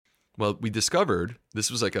Well, we discovered this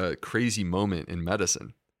was like a crazy moment in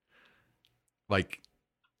medicine. Like,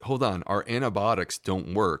 hold on, our antibiotics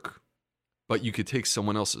don't work, but you could take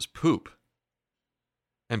someone else's poop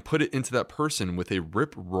and put it into that person with a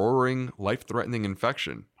rip-roaring, life-threatening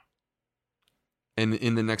infection. And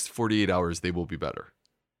in the next 48 hours, they will be better.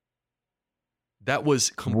 That was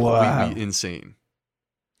completely insane.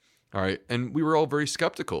 All right. And we were all very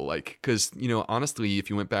skeptical, like, because, honestly, if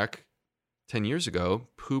you went back 10 years ago,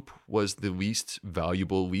 poop was the least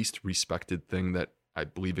valuable, least respected thing that I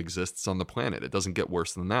believe exists on the planet. It doesn't get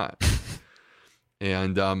worse than that.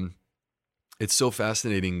 And it's so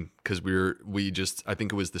fascinating because I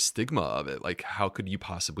think it was the stigma of it. Like, how could you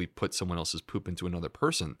possibly put someone else's poop into another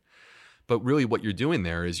person? But really what you're doing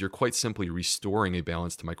there is you're quite simply restoring a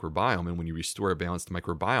balanced microbiome. And when you restore a balanced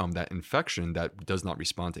microbiome, that infection that does not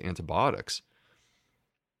respond to antibiotics.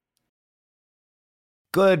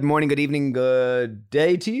 Good morning, good evening, good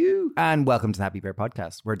day to you. And welcome to the Happy Bear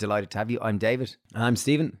Podcast. We're delighted to have you. I'm David. I'm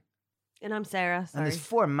Stephen. And I'm Sarah. Sorry. And there's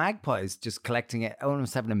 4 magpies just collecting it. Everyone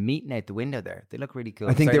was having a meeting out the window there. They look really cool.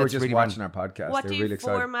 I think Sorry, they were that's just really watching our podcast. What They're do really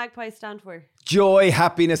 4 excited. magpies stand for? Joy,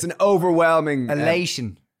 happiness, and overwhelming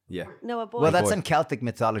elation. Yeah. No, a boy. Well, that's in Celtic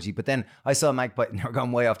mythology. But then I saw a magpie, and we're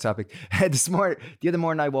going way off topic. The other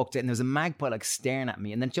morning I walked in, and there was a magpie like staring at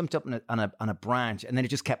me, and then jumped up on a branch, and then it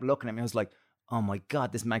just kept looking at me. I was like, oh my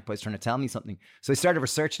God, this magpie's trying to tell me something. So I started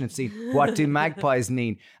researching and seeing, what do magpies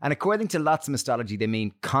mean? And according to lots of mythology, they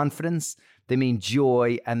mean confidence, they mean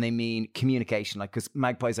joy, and they mean communication. Like, because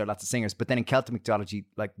magpies are lots of singers. But then in Celtic mythology,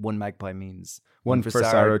 like, one magpie means 1 for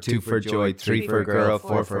sorrow, 2 for joy, 3 for a girl,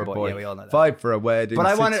 4 for a boy. Yeah, we all know that. 5 for a wedding. But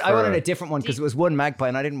I wanted a different one because it was one magpie,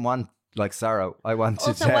 and I didn't want like sorrow. I wanted.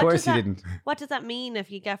 Also, Of course you didn't. What does that mean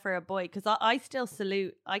if you get for a boy? Because I still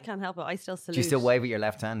salute. I can't help it. I still salute. Do you still wave with your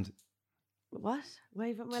left hand? What?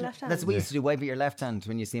 Wave at my left hand? That's what we used to do. Wave with your left hand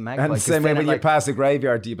when you see a magpie. And the same way when you pass a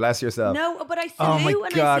graveyard, do you bless yourself? No, but I salute Oh my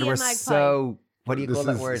when God, I see we're a magpie. so. What do you call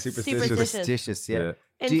that word? Superstitious. Superstitious. Yeah.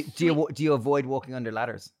 Do you avoid walking under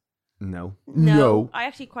ladders? No. No. I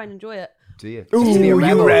actually quite enjoy it. Do you? Ooh,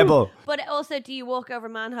 you rebel. But also, do you walk over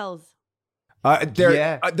manholes?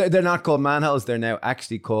 They're not called manholes. They're now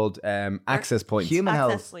actually called access points. Human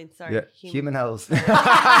Access holes. points, sorry. Yeah. Human holes. Yay!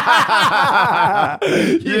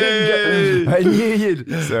 I knew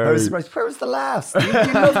you'd. Sorry. I was surprised. Where was the laughs? You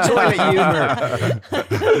love toilet humor.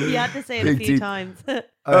 You had to say it a Big few deep. times.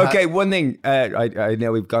 Okay, one thing. I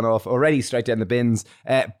know we've gone off already straight down the bins,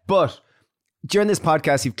 but during this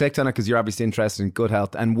podcast, you've clicked on it because you're obviously interested in good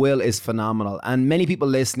health, and Will is phenomenal. And many people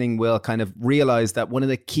listening will kind of realize that one of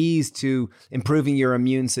the keys to improving your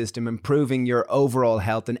immune system, improving your overall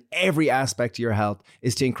health and every aspect of your health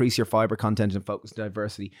is to increase your fiber content and focus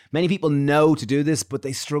diversity. Many people know to do this, but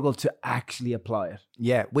they struggle to actually apply it.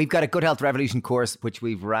 Yeah, we've got a Good Health Revolution course, which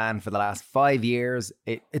we've ran for the last 5 years.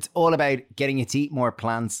 It's all about getting you to eat more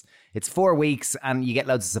plants. It's 4 weeks and you get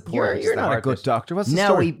loads of support. You're not a good doctor. What's the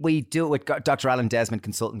story? we do it with Dr. Alan Desmond,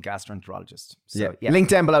 consultant gastroenterologist. So, yeah. Link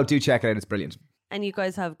down below. Do check it out. It's brilliant. And you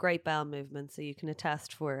guys have great bowel movement, so you can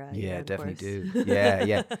attest for your own definitely course. do.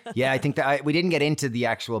 Yeah. I think that we didn't get into the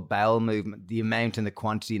actual bowel movement, the amount and the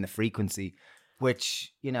quantity and the frequency,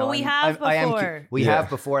 which, But we have before. We have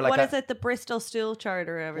before. Like what is it, the Bristol stool chart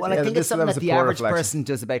or whatever? Well, I think this it's something was that a the poor average reflection. person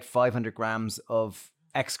does about 500 grams of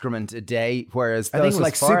excrement a day, whereas I think those it was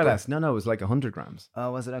like far super. less. No, it was like 100 grams.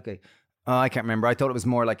 Oh, was it? Okay. Oh, I can't remember. I thought it was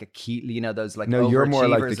more like a kilo. Those like No, you're more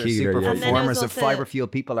like the overachievers or keeler, super yeah. And then it was performers of also- fiber fuel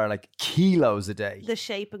people are like kilos a day. The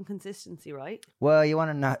shape and consistency, right? Well, you want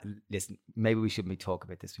to know? Listen, maybe we shouldn't be talking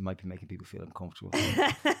about this. We might be making people feel uncomfortable.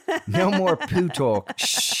 No more poo talk.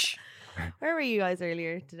 Shh. Where were you guys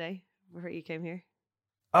earlier today before you came here?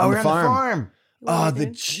 Oh, On we're the on the farm. farm. What were Oh, you the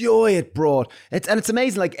doing? joy it brought. It's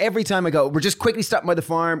amazing. Like every time I go, we're just quickly stopping by the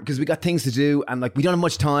farm because we got things to do and like we don't have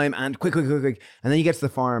much time and quick. And then you get to the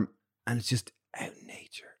farm and it's just out in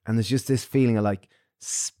nature. And there's just this feeling of like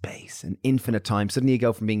space and infinite time. Suddenly you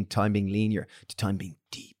go from time being linear to time being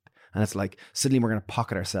deep. And it's like suddenly we're going to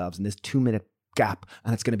pocket ourselves in this 2-minute gap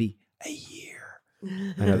and it's going to be a year.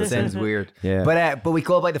 I know that sounds weird. Yeah. But we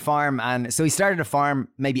call by the farm, and so we started a farm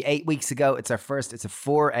maybe 8 weeks ago. It's our first. It's a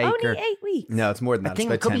 4-acre. Only 8 weeks. No, it's more than that. I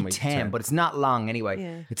think it's it could about be 10 weeks. 10, but it's not long anyway.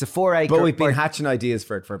 Yeah. It's a 4-acre. But we've been hatching ideas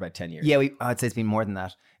for it for about 10 years. Yeah, I'd say it's been more than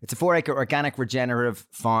that. It's a 4-acre organic regenerative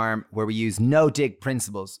farm where we use no-dig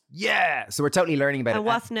principles. Yeah, so we're totally learning about And it.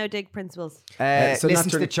 what's no dig principles? So Listen not to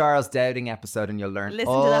the turning- Charles Dowding episode and you'll learn Listen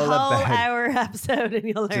all to the whole about it. hour episode and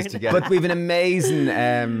you'll learn. Just to get But we've an amazing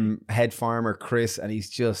head farmer, Chris, and he's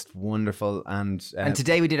just wonderful. And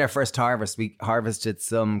today we did our first harvest. We harvested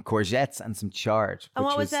some courgettes and some chard. And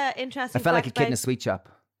which what was that I interesting felt like a fact kid in a about- sweet shop.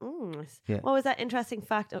 Yeah. What was that interesting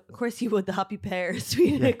fact? Of course, you would the happy pear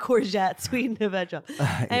sweeten a courgette, sweeten a veg.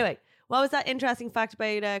 Anyway, what was that interesting fact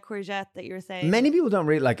about courgette that you were saying? Many people don't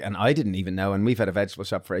really like, and I didn't even know, and we've had a vegetable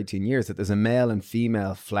shop for 18 years, that there's a male and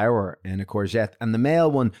female flower in a courgette. And the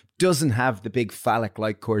male one doesn't have the big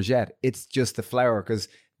phallic-like courgette. It's just the flower because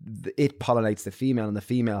it pollinates the female and the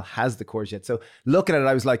female has the courgette. So looking at it,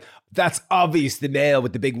 I was like, that's obvious the male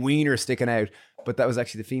with the big wiener sticking out. But that was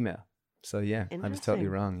actually the female. So yeah, I was totally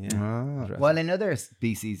wrong. Yeah. Well, in other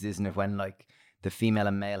species, isn't it, when like the female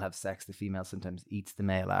and male have sex, the female sometimes eats the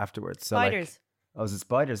male afterwards. So Spiders. Like, is it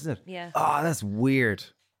spiders, is it? Yeah. Oh, that's weird.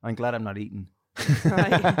 I'm glad I'm not eating.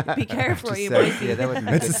 Right. Be careful, you Say, might be. yeah, that wouldn't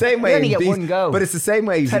be It's good. the same way You only in get bees, one go. but it's the same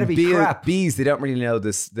way It's had to in be crap. bees. They don't really know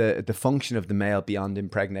the function of the male beyond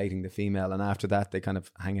impregnating the female, and after that, they kind of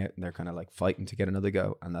hang out and they're kind of like fighting to get another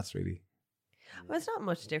go, and that's really Well, it's not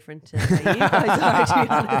much different to how you guys are, to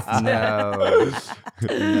be honest.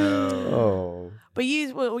 no. But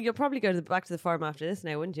you'll probably go back to the farm after this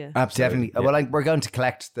now, wouldn't you? Definitely. Yeah. Well, we're going to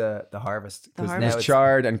collect the harvest. The 'cause harvest. now There's it's-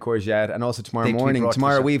 chard and courgette, and also tomorrow They can be morning. brought to the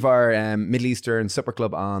Tomorrow shop. we've our Middle Eastern supper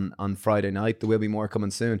club on Friday night. There will be more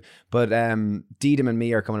coming soon. But Deedham and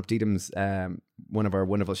me are coming up. Deedham's one of our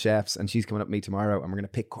wonderful chefs, and she's coming up with me tomorrow, and we're going to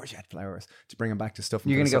pick courgette flowers to bring them back to stuff.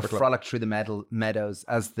 You're going to go supper club. frolic through the meadows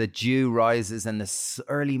as the dew rises and the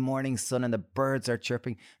early morning sun and the birds are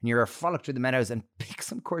chirping, and you're a frolic through the meadows and pick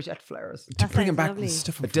some courgette flowers. to That bring them sounds back lovely. with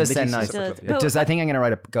stuff. From It does Middle sound Eastern nice. supper It club, does. It does. I think I'm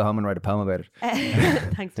going to go home and write a poem about it.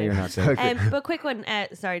 Thanks, Yeah, you're Dave. not saying. But quick one.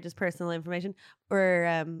 Sorry, just personal information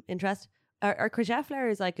or interest. Are courgette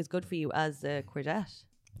flowers like as good for you as a courgette?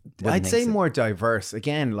 I'd say think so. more diverse.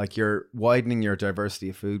 Again, like you're widening your diversity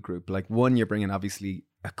of food group. Like one, you're bringing obviously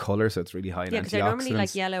a color, so it's really high in Yeah, because they're normally like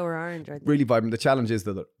antioxidants. yellow or orange. Aren't they? Really vibrant. The challenge is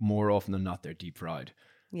that more often than not, they're deep fried.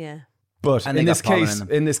 Yeah. But And they in got this pollen case, in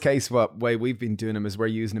them. in this case, what way we've been doing them is we're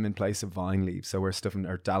using them in place of vine leaves. So we're stuffing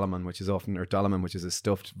erdalamon, which is a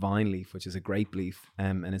stuffed vine leaf, which is a grape leaf.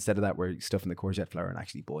 And instead of that, we're stuffing the courgette flower and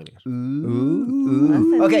actually boiling it. That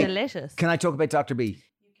sounds Okay. delicious. Can I talk about Dr. B? You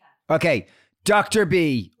can. Okay. Dr.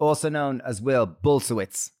 B, also known as Will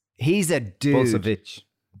Bulsiewicz. He's a dude. Bulsiewicz.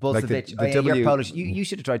 Bulsiewicz. Like the Oh, yeah, W- you're Polish. You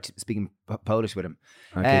should have tried speaking Polish with him.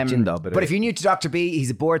 Okay, dzień dobry. But if you're new to Dr. B,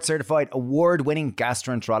 he's a board certified, award-winning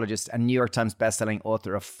gastroenterologist and New York Times bestselling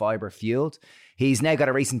author of Fiber Fueled. He's now got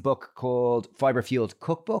a recent book called Fiber Fueled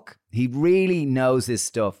Cookbook. He really knows his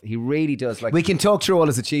stuff. He really does. Like We can talk through all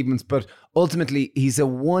his achievements, but ultimately, he's a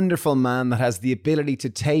wonderful man that has the ability to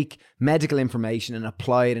take medical information and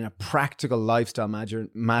apply it in a practical lifestyle matter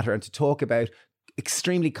and to talk about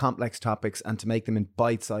extremely complex topics and to make them in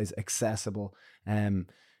bite-sized, accessible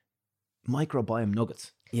microbiome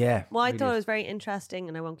nuggets. yeah. Well, I Really thought is. it was very interesting,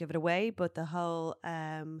 and I won't give it away, but the whole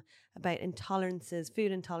about intolerances,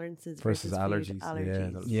 food intolerances Versus versus allergies. food Yeah,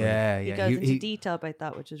 allergies. that was Yeah, He yeah. goes into detail about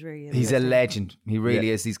that, which is really He's a interesting. legend. He really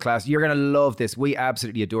Yeah. is. He's class. You're gonna love this. We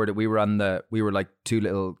absolutely adored it. We were like two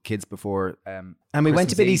little kids before. And we went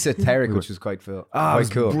to Christmas Bit Eve. Esoteric, which was quite cool. Oh, it quite was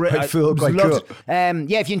cool. brilliant. Quite cool. Quite Loved cool. it.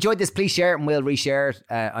 Yeah, if you enjoyed this, please share it and we'll reshare it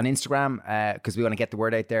on Instagram because we want to get the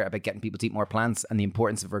word out there about getting people to eat more plants and the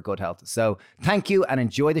importance of our good health. So thank you and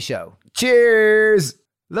enjoy the show. Cheers.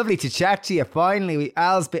 Lovely to chat to you. Finally,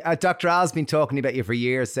 Dr. Al's been talking about you for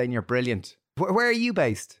years, saying you're brilliant. Where are you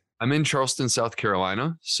based? I'm in Charleston, South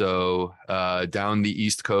Carolina. So down the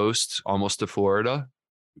East Coast, almost to Florida,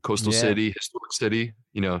 coastal Yeah. city, historic city,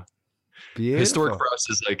 Beautiful. historic for us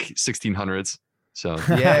is like 1600s. So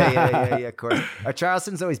yeah, of course.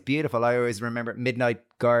 Charleston's always beautiful. I always remember Midnight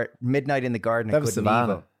in the Garden. That at was Good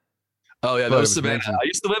Savannah. Evil. oh yeah, But that it was was Savannah. mentioned. I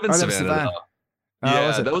used to live in Oh, that was Savannah. Savannah. though. Oh, Yeah,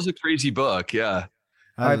 was it? that was a crazy book. Yeah.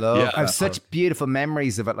 I love yeah. I have such beautiful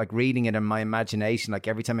memories of it, like reading it in my imagination. Like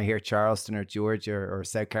every time I hear Charleston or Georgia or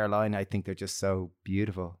South Carolina, I think they're just so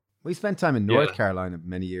beautiful. We spent time in North Yeah. Carolina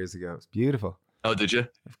many years ago. It's beautiful. Oh, did you?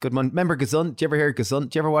 Good one. Remember Gesundheit? Did you ever hear Gesundheit?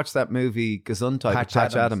 Did you ever watch that movie Gesundheit? Patch with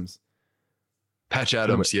Patch Adams. Adams. Patch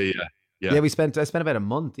Adams. Yeah. Yeah, I spent about a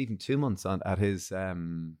month, even 2 months at his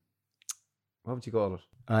what would you call it?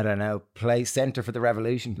 I don't know. Play Center for the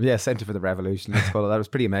Revolution. Yeah, Center for the Revolution. Let's call it. That was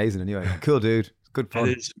pretty amazing. Anyway, cool dude. Good That fun.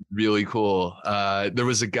 is really cool. There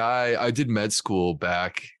was a guy, I did med school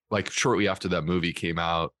back like shortly after that movie came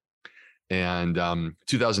out. And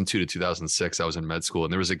 2002 to 2006, I was in med school.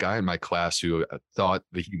 And there was a guy in my class who thought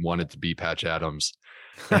that he wanted to be Patch Adams.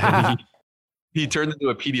 And he turned into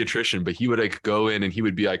a pediatrician, but he would like go in and he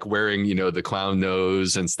would be like wearing, the clown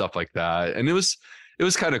nose and stuff like that. And it was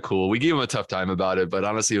kind of cool. We gave him a tough time about it, but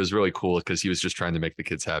honestly, it was really cool because he was just trying to make the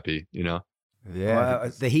kids happy, Yeah.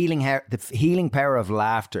 The healing power of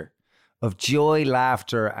laughter. of joy,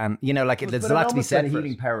 laughter, and like there's a lot to be said for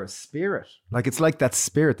healing it. power of spirit. Like there's a lot to be said for healing power of spirit. Like it's like that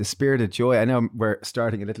spirit, the spirit of joy. I know we're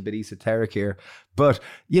starting a little bit esoteric here, but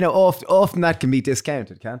often that can be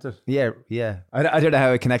discounted, can't it? Yeah. I don't know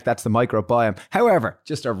how I connect that to the microbiome. However,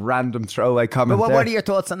 just a random throwaway comment. But there. what are your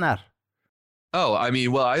thoughts on that? Oh, I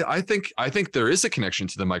mean, well, I think there is a connection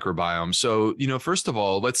to the microbiome. So, first of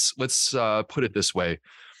all, let's put it this way.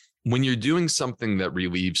 When you're doing something that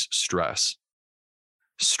relieves stress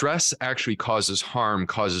actually causes harm,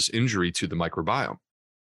 causes injury to the microbiome.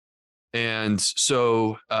 And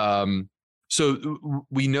so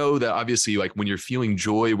we know that obviously, like when you're feeling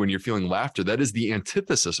joy, when you're feeling laughter, that is the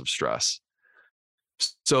antithesis of stress.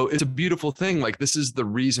 So it's a beautiful thing. Like this is the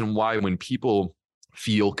reason why when people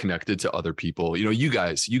feel connected to other people, you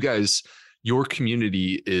guys, your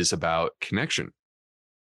community is about connection.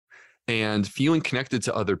 And feeling connected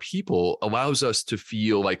to other people allows us to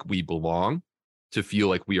feel like we belong, to feel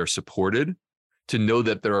like we are supported, to know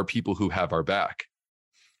that there are people who have our back.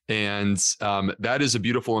 And that is a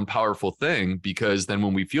beautiful and powerful thing, because then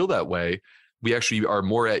when we feel that way, we actually are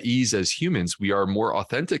more at ease as humans. We are more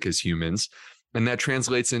authentic as humans. And that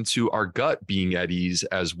translates into our gut being at ease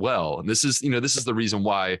as well. And this is the reason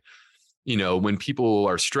why, when people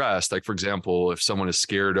are stressed, like for example, if someone is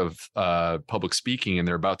scared of public speaking and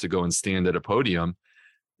they're about to go and stand at a podium,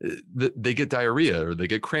 they get diarrhea or they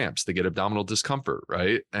get cramps, they get abdominal discomfort,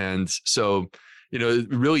 right? And so, it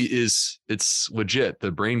really is, it's legit.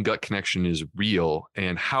 The brain gut connection is real,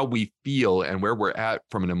 and how we feel and where we're at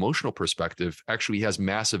from an emotional perspective actually has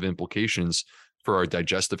massive implications for our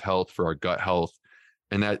digestive health, for our gut health,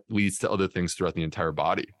 and that leads to other things throughout the entire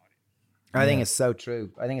body. I think it's so true.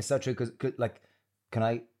 Because like, can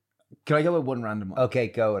I go with one random one? Okay,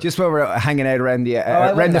 go. Just while we're hanging out around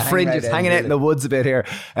the fringes, hanging out in the woods a bit here.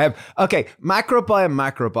 Okay,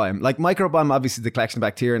 microbiome. Like microbiome, obviously the collection of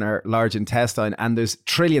bacteria in our large intestine, and there's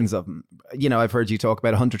trillions of them. I've heard you talk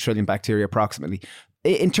about 100 trillion bacteria approximately.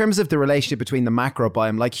 In terms of the relationship between the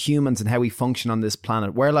macrobiome, like humans and how we function on this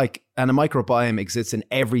planet, and a microbiome exists in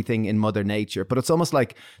everything in Mother Nature, but it's almost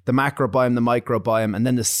like the macrobiome, the microbiome, and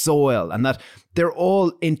then the soil, and that they're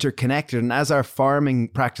all interconnected. And as our farming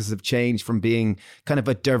practices have changed from being kind of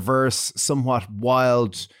a diverse, somewhat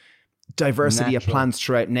wild diversity of plants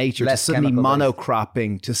throughout nature to suddenly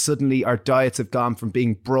monocropping, to suddenly our diets have gone from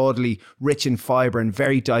being broadly rich in fiber and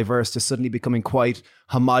very diverse to suddenly becoming quite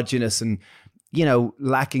homogenous and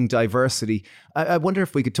lacking diversity. I wonder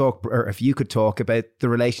if we could talk, or if you could talk about the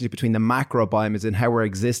relationship between the macrobiome and how we're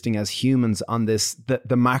existing as humans on this, the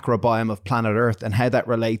macrobiome of planet Earth, and how that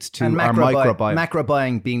relates to our microbiome.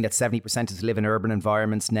 Macrobiome being that 70% is live in urban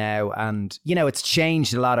environments now. And, it's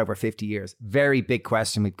changed a lot over 50 years. Very big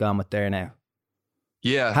question we've gone with there now.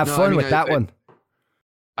 Yeah. Have fun with that one.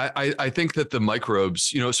 I think that the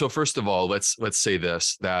microbes, so first of all, let's say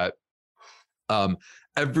this, that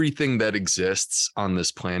everything that exists on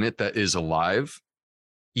this planet that is alive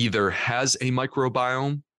either has a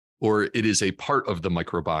microbiome or it is a part of the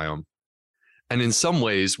microbiome. And in some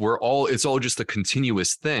ways, it's all just a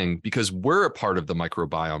continuous thing, because we're a part of the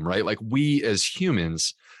microbiome, right? Like we as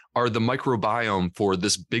humans are the microbiome for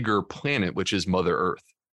this bigger planet, which is Mother Earth.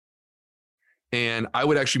 And I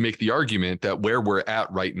would actually make the argument that where we're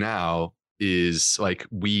at right now is like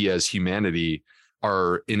we as humanity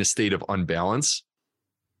are in a state of unbalance.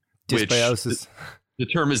 Dysbiosis. The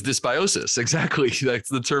term is dysbiosis. Exactly. That's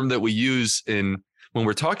the term that we use when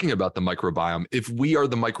we're talking about the microbiome. If we are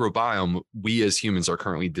the microbiome, we as humans are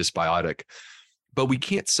currently dysbiotic, but we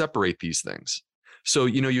can't separate these things. So,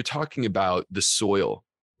 you're talking about the soil,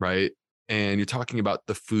 right? And you're talking about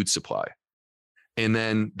the food supply, and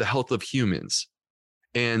then the health of humans.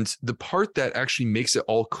 And the part that actually makes it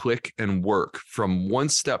all click and work from one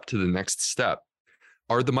step to the next step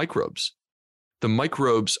are the microbes. The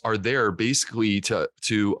microbes are there basically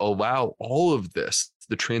to allow all of this,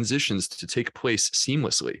 the transitions, to take place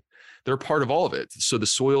seamlessly. They're part of all of it. So the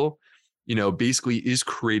soil, basically is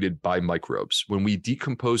created by microbes. When we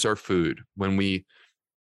decompose our food, when we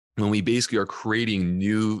basically are creating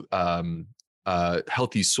new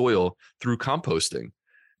healthy soil through composting,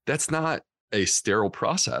 that's not a sterile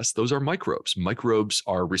process. Those are microbes. Microbes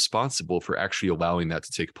are responsible for actually allowing that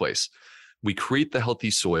to take place. We create the healthy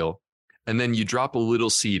soil, and then you drop a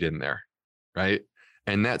little seed in there, right?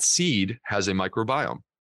 And that seed has a microbiome,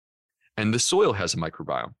 and the soil has a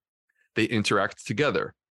microbiome. They interact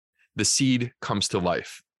together. The seed comes to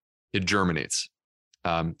life. It germinates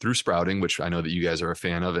through sprouting, which I know that you guys are a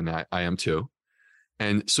fan of, and I am too.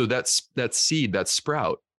 And so that seed, that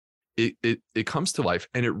sprout, it comes to life,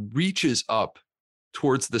 and it reaches up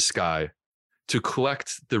towards the sky to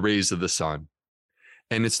collect the rays of the sun.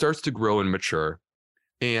 and it starts to grow and mature,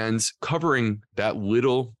 and covering that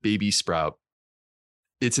little baby sprout,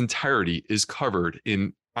 its entirety is covered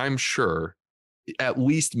in, I'm sure, at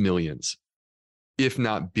least millions, if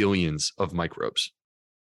not billions of microbes.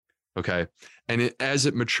 Okay. And as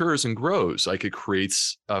it matures and grows, like it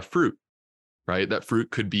creates a fruit, right? That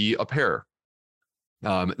fruit could be a pear.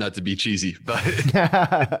 Not to be cheesy, but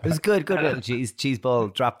it was good little cheese ball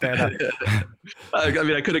drop there. I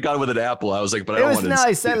mean, I could have gone with an apple. I was like, but it was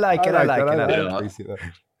nice. I like it.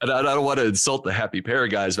 And I don't want to insult the happy pear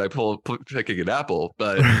guys by picking an apple,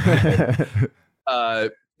 but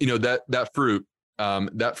that fruit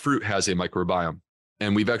has a microbiome.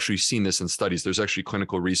 And we've actually seen this in studies. There's actually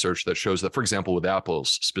clinical research that shows that, for example, with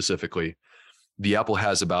apples specifically, the apple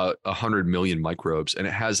has about 100 million microbes, and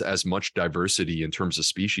it has as much diversity in terms of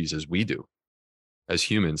species as we do as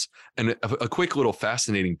humans. And a quick little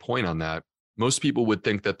fascinating point on that, most people would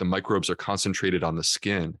think that the microbes are concentrated on the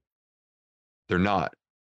skin. They're not.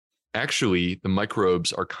 Actually, the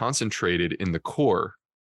microbes are concentrated in the core,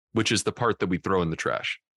 which is the part that we throw in the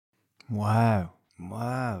trash. Wow.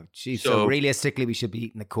 Geez. So realistically, we should be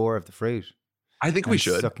eating the core of the fruit. I think we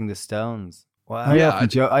should. Sucking the stones. Wow.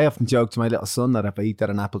 I often joke to my little son that if I eat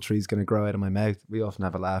that, an apple tree is going to grow out of my mouth. We often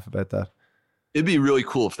have a laugh about that. It'd be really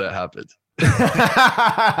cool if that happened.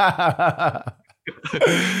 I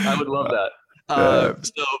would love that.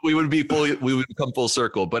 So we would come full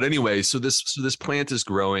circle. But anyway, so this plant is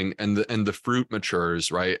growing, and the fruit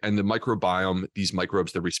matures, right? And the microbiome, these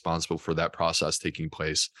microbes, they're responsible for that process taking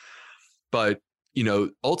place. But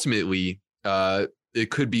ultimately, it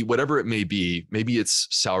could be whatever it may be. Maybe it's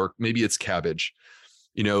sour, maybe it's cabbage.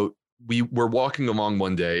 We're walking along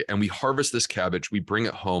one day and we harvest this cabbage, we bring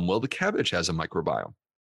it home. Well, the cabbage has a microbiome.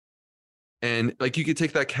 And like you could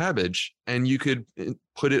take that cabbage and you could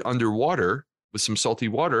put it underwater with some salty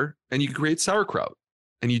water and you could create sauerkraut.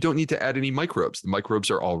 And you don't need to add any microbes. The microbes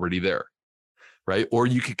are already there, right? Or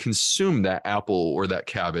you could consume that apple or that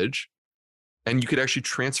cabbage and you could actually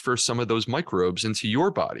transfer some of those microbes into your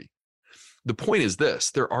body. The point is this: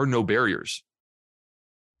 there are no barriers.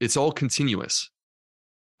 It's all continuous.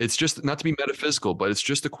 It's just, not to be metaphysical, but it's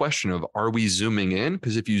just a question of, are we zooming in?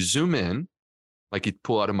 Because if you zoom in, like you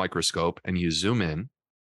pull out a microscope and you zoom in,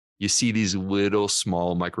 you see these little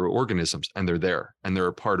small microorganisms, and they're there. And they're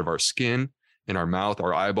a part of our skin, in our mouth,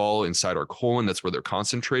 our eyeball, inside our colon. That's where they're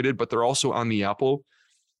concentrated, but they're also on the apple.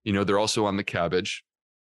 They're also on the cabbage.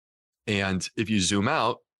 And if you zoom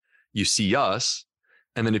out, you see us.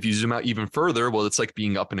 And then if you zoom out even further, well, it's like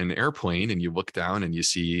being up in an airplane and you look down and you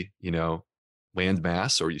see, land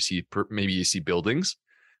mass, or maybe you see buildings,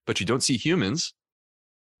 but you don't see humans,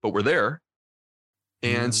 but we're there.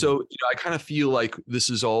 And so, I kind of feel like this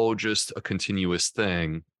is all just a continuous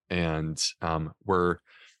thing, and we're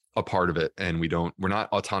a part of it, and we're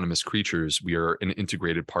not autonomous creatures. We are an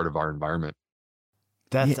integrated part of our environment.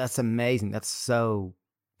 That's amazing. That's so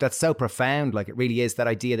profound. Like, it really is that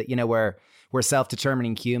idea that, we're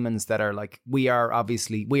self-determining humans that are like, we are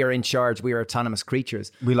in charge. We are autonomous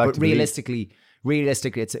creatures. But realistically,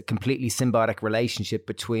 it's a completely symbiotic relationship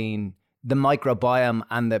between the microbiome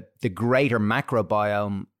and the greater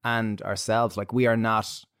macrobiome and ourselves. Like, we are not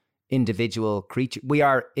individual creatures. We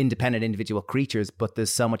are independent individual creatures, but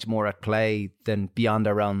there's so much more at play than beyond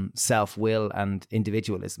our own self-will and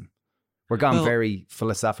individualism. We're gone very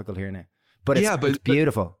philosophical here now. But it's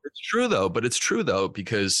beautiful. It's true though,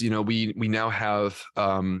 because we now have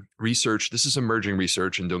research. This is emerging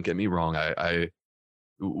research, and don't get me wrong,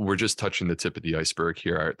 we're just touching the tip of the iceberg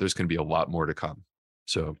here. There's going to be a lot more to come,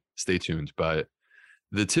 so stay tuned. But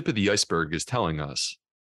the tip of the iceberg is telling us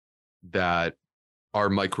that our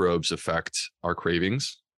microbes affect our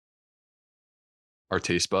cravings, our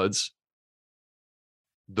taste buds,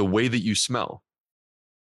 the way that you smell,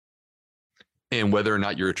 and whether or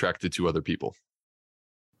not you're attracted to other people.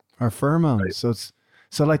 Our pheromones. Right.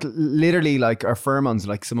 So like literally, like our pheromones,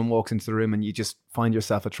 like someone walks into the room and you just find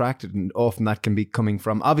yourself attracted, and often that can be coming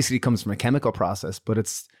from, obviously it comes from a chemical process, but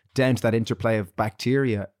it's down to that interplay of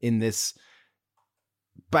bacteria in this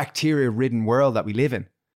bacteria-ridden world that we live in.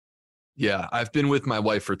 Yeah, I've been with my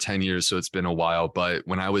wife for 10 years, so it's been a while. But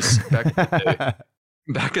when I was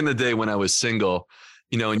back in the day when I was single,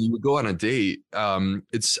 and you would go on a date, I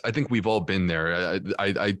think we've all been there.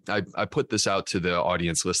 I put this out to the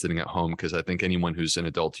audience listening at home, because I think anyone who's an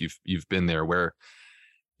adult, you've been there, where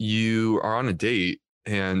you are on a date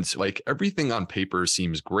and like everything on paper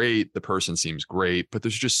seems great, the person seems great, but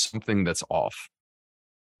there's just something that's off.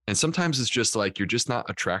 And sometimes it's just like you're just not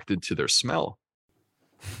attracted to their smell.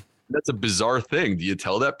 That's a bizarre thing. Do you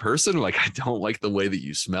tell that person, like, I don't like the way that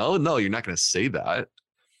you smell? No, you're not going to say that.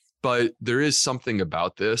 But there is something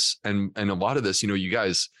about this, and a lot of this, you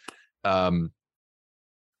guys, when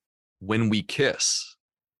we kiss,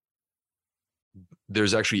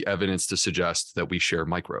 there's actually evidence to suggest that we share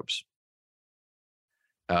microbes,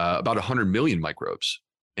 about 100 million microbes.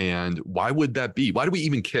 And why would that be? Why do we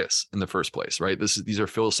even kiss in the first place, right? These are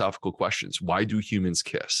philosophical questions. Why do humans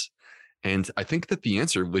kiss? And I think that the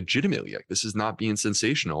answer, legitimately, like, this is not being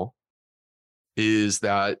sensational, is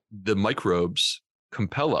that the microbes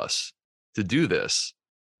compel us to do this,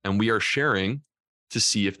 and we are sharing to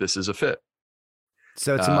see if this is a fit.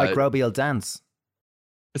 So it's a microbial dance.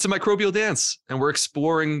 It's a microbial dance, and we're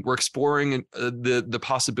exploring the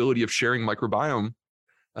possibility of sharing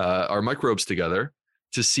our microbes together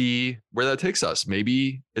to see where that takes us.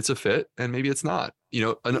 Maybe it's a fit, and maybe it's not.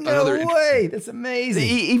 Another way. That's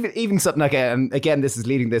amazing. Even something like, and again, this is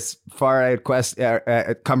leading this far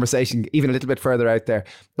out conversation even a little bit further out there.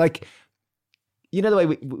 Like, the way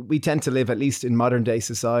we tend to live, at least in modern day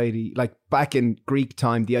society, like back in Greek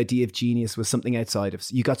time, the idea of genius was something outside of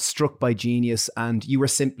us. You got struck by genius and you were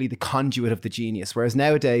simply the conduit of the genius. Whereas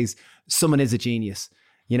nowadays, someone is a genius.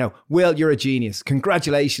 Will, you're a genius.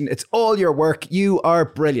 Congratulations. It's all your work. You are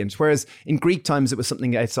brilliant. Whereas in Greek times, it was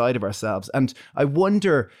something outside of ourselves. And I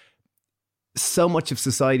wonder, so much of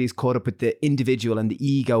society is caught up with the individual and the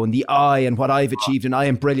ego and the I and what I've achieved and I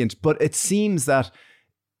am brilliant. But it seems that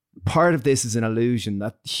part of this is an illusion,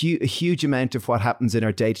 that a huge amount of what happens in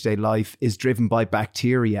our day-to-day life is driven by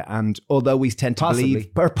bacteria. And although we tend to believe,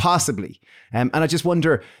 or possibly, and I just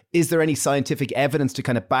wonder, is there any scientific evidence to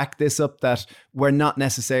kind of back this up, that we're not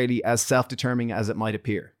necessarily as self-determining as it might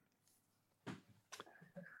appear?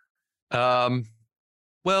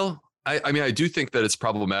 Well, I do think that it's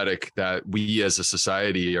problematic that we as a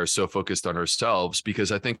society are so focused on ourselves,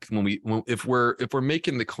 because I think if we're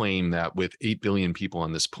making the claim that with 8 billion people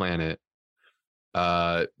on this planet,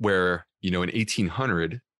 where, in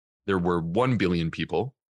 1800, there were 1 billion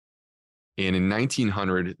people, and in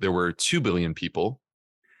 1900, there were 2 billion people.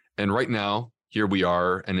 And right now, here we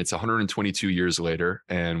are, and it's 122 years later,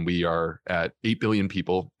 and we are at 8 billion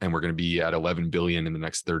people, and we're going to be at 11 billion in the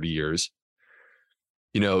next 30 years.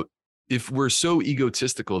 If we're so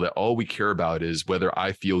egotistical that all we care about is whether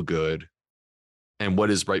I feel good and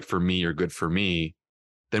what is right for me or good for me,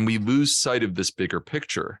 then we lose sight of this bigger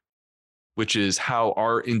picture, which is how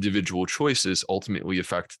our individual choices ultimately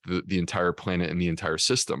affect the entire planet and the entire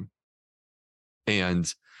system.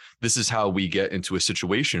 And this is how we get into a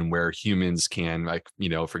situation where humans can,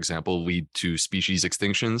 for example, lead to species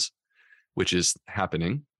extinctions, which is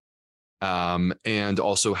happening. And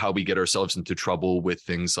also how we get ourselves into trouble with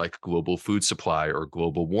things like global food supply or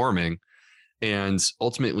global warming. And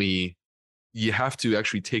ultimately, you have to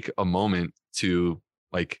actually take a moment to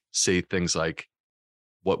say things like,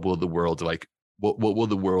 what will the world what will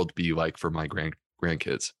the world be like for my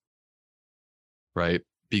grandkids? Right?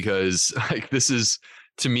 Because this is,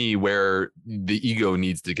 to me, where the ego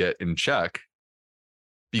needs to get in check,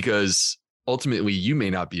 because ultimately you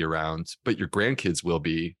may not be around, but your grandkids will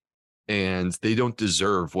be. And they don't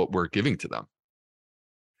deserve what we're giving to them.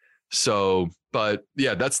 So, but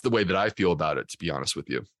yeah, that's the way that I feel about it, to be honest with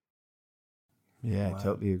you. Yeah, wow. I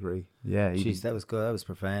totally agree. Yeah. Jeez, that was good. That was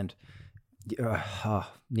profound.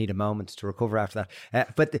 Need a moment to recover after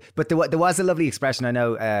that. But there was a lovely expression. I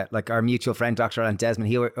know, our mutual friend, Dr. Alan Desmond,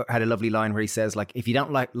 he had a lovely line where he says, if you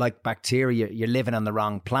don't like bacteria, you're living on the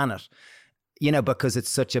wrong planet. Because it's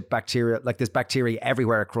such a bacteria, there's bacteria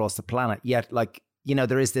everywhere across the planet. Yet,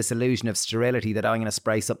 there is this illusion of sterility, that I'm going to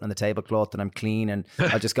spray something on the tablecloth and I'm clean and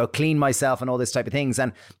I'll just go clean myself and all this type of things.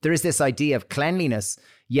 And there is this idea of cleanliness,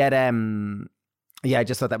 yet, I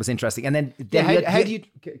just thought that was interesting. And then how do you,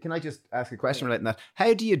 can I just ask a question relating to that?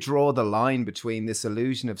 How do you draw the line between this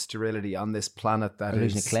illusion of sterility on this planet that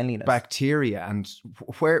illusion is of cleanliness, bacteria, and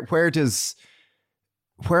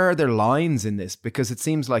where are there lines in this? Because it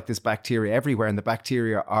seems like there's bacteria everywhere, and the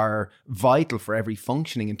bacteria are vital for every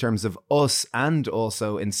functioning in terms of us, and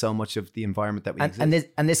also in so much of the environment that we exist.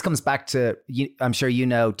 And this comes back to, I'm sure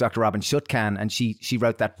Dr. Robin Shutkan, and she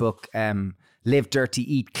wrote that book, Live Dirty,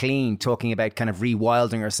 Eat Clean, talking about kind of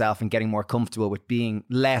rewilding herself and getting more comfortable with being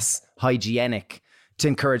less hygienic to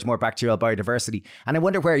encourage more bacterial biodiversity. And I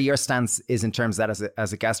wonder where your stance is in terms of that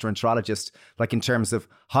as a gastroenterologist, in terms of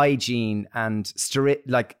hygiene and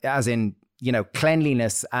as in,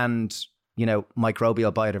 cleanliness and,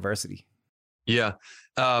 microbial biodiversity. Yeah.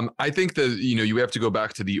 I think that, you have to go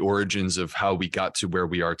back to the origins of how we got to where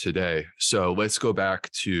we are today. So let's go back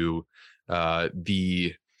to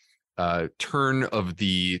the turn of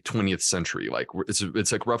the 20th century.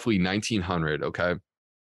 It's roughly 1900. Okay.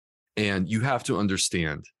 And you have to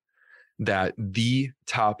understand that the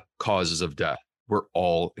top causes of death were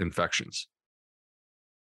all infections.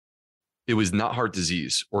 It was not heart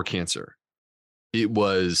disease or cancer. It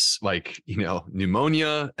was like,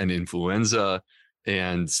 pneumonia and influenza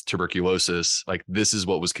and tuberculosis. Like, this is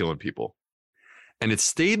what was killing people. And it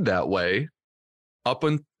stayed that way up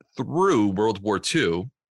and through World War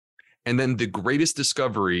II. And then the greatest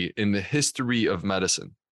discovery in the history of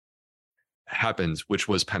medicine happened, which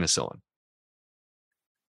was penicillin.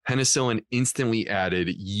 Penicillin instantly added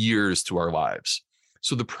years to our lives.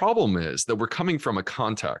 So the problem is that we're coming from a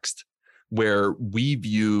context where we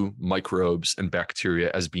view microbes and bacteria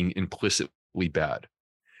as being implicitly bad.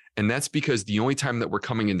 And that's because the only time that we're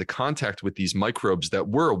coming into contact with these microbes that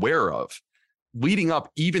we're aware of, leading up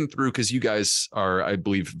even through, because you guys are, I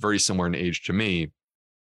believe, very similar in age to me,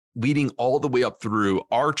 leading all the way up through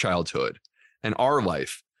our childhood and our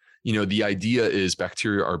life, the idea is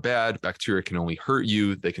bacteria are bad. Bacteria can only hurt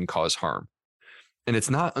you. They can cause harm. And it's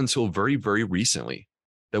not until very, very recently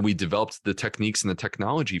that we developed the techniques and the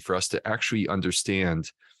technology for us to actually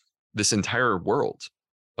understand this entire world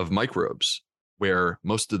of microbes, where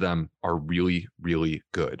most of them are really, really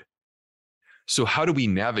good. So how do we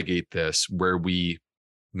navigate this where we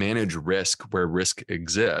manage risk where risk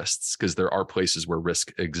exists? Because there are places where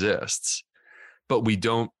risk exists, but we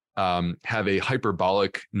don't have a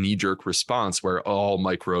hyperbolic knee-jerk response where all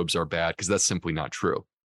microbes are bad, because that's simply not true.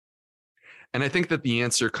 And I think that the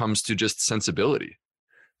answer comes to just sensibility.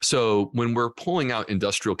 So when we're pulling out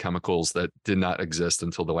industrial chemicals that did not exist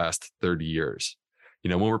until the last 30 years,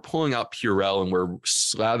 when we're pulling out Purell and we're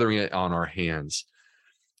slathering it on our hands,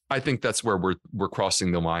 I think that's where we're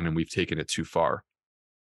crossing the line and we've taken it too far.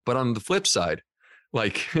 But on the flip side,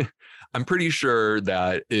 like, I'm pretty sure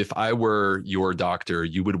that if I were your doctor,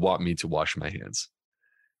 you would want me to wash my hands.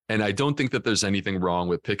 And I don't think that there's anything wrong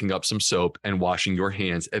with picking up some soap and washing your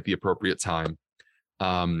hands at the appropriate time.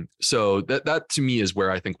 So that to me is where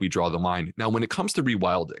I think we draw the line. Now, when it comes to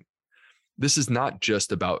rewilding, this is not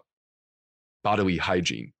just about bodily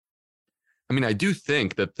hygiene. I mean, I do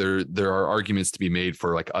think that there are arguments to be made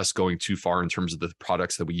for like us going too far in terms of the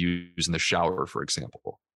products that we use in the shower, for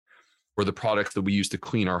example, or the products that we use to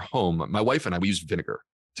clean our home. My wife and I, we use vinegar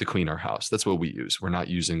to clean our house. That's what we use. We're not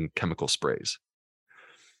using chemical sprays.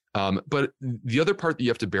 But the other part that you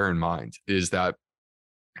have to bear in mind is that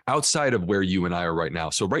outside of where you and I are right now,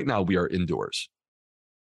 so right now we are indoors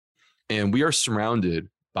and we are surrounded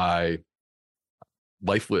by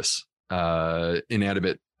lifeless,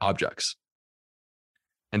 inanimate objects,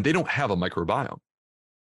 and they don't have a microbiome.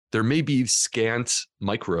 There may be scant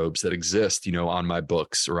microbes that exist, on my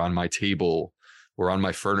books or on my table or on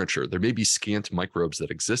my furniture. There may be scant microbes that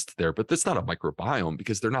exist there, but that's not a microbiome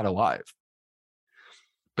because they're not alive.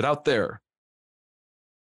 But out there,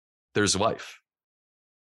 there's life.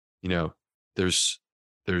 There's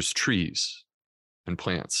trees and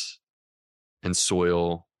plants and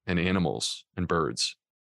soil and animals and birds,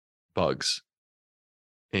 bugs.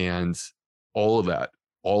 And all of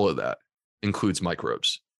that includes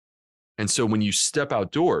microbes. And so when you step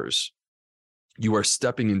outdoors, you are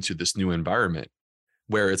stepping into this new environment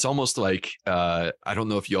where it's almost like, I don't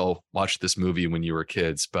know if y'all watched this movie when you were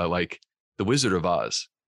kids, but like The Wizard of Oz.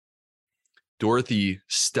 Dorothy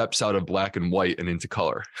steps out of black and white and into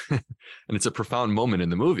color. And it's a profound moment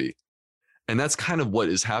in the movie. And that's kind of what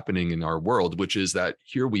is happening in our world, which is that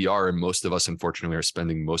here we are, and most of us, unfortunately, are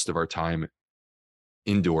spending most of our time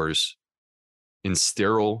indoors in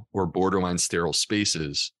sterile or borderline sterile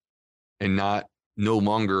spaces, and no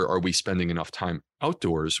longer are we spending enough time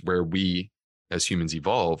outdoors where we, as humans,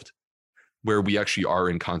 evolved, where we actually are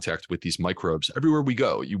in contact with these microbes. Everywhere we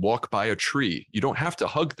go, you walk by a tree, you don't have to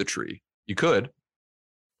hug the tree. You could,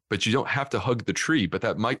 but you don't have to hug the tree. But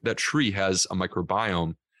that tree has a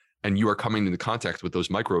microbiome, and you are coming into contact with those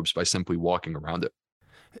microbes by simply walking around it.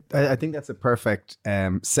 I think that's a perfect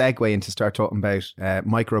segue into start talking about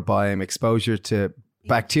microbiome, exposure to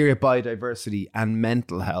bacteria, biodiversity, and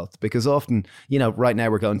mental health. Because often, right now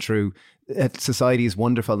we're going through, society is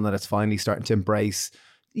wonderful and that it's finally starting to embrace,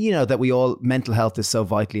 that mental health is so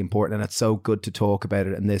vitally important, and it's so good to talk about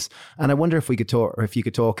it in this. And I wonder if you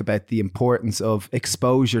could talk about the importance of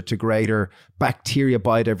exposure to greater bacteria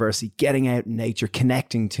biodiversity, getting out in nature,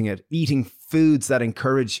 connecting to it, eating foods that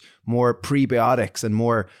encourage more prebiotics and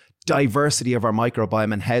more diversity of our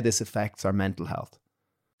microbiome, and how this affects our mental health.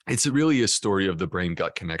 It's really a story of the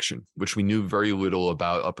brain-gut connection, which we knew very little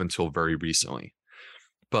about up until very recently.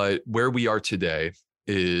 But where we are today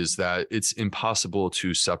is that it's impossible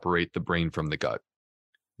to separate the brain from the gut.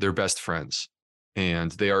 They're best friends.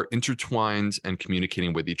 and they are intertwined and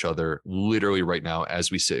communicating with each other literally right now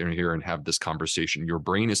as we sit in here and have this conversation. Your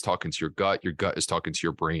brain is talking to your gut is talking to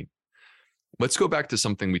your brain. Let's go back to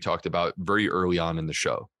something we talked about very early on in the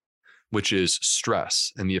show, which is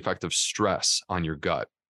stress and the effect of stress on your gut.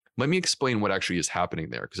 Let me explain what actually is happening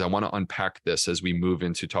there, because I want to unpack this as we move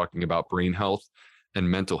into talking about brain health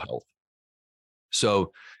and mental health.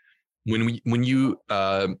 So when you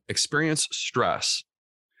experience stress,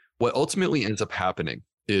 what ultimately ends up happening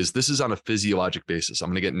is, this is on a physiologic basis. I'm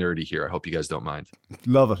going to get nerdy here. I hope you guys don't mind.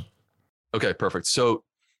 Love it. Okay, perfect. So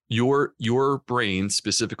your brain,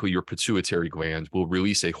 specifically your pituitary gland, will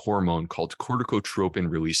release a hormone called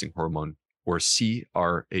corticotropin releasing hormone, or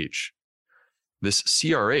CRH. This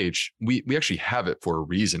CRH, we actually have it for a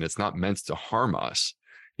reason. It's not meant to harm us.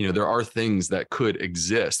 You know, there are things that could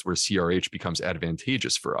exist where CRH becomes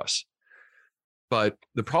advantageous for us. But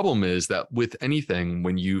the problem is that with anything,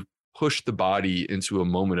 when you push the body into a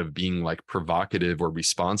moment of being like provocative or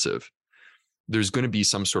responsive, there's going to be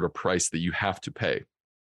some sort of price that you have to pay.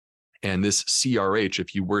 And this CRH,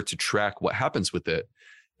 if you were to track what happens with it,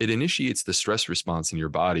 it initiates the stress response in your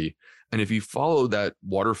body. And if you follow that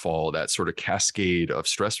waterfall, that sort of cascade of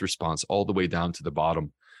stress response all the way down to the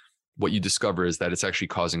bottom, what you discover is that it's actually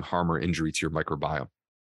causing harm or injury to your microbiome.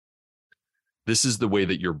 This is the way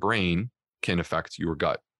that your brain can affect your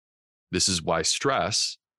gut. This is why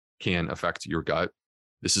stress can affect your gut.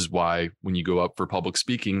 This is why when you go up for public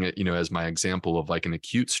speaking, you know, as my example of like an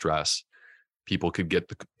acute stress, people could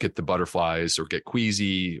get the butterflies or get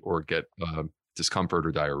queasy or get discomfort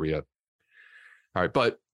or diarrhea. All right,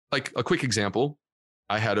 but like a quick example,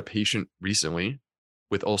 I had a patient recently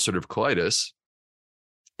with ulcerative colitis,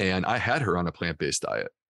 and I had her on a plant-based diet.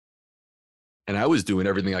 And I was doing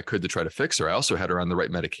everything I could to try to fix her. I also had her on the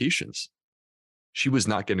right medications. She was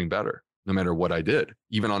not getting better, no matter what I did,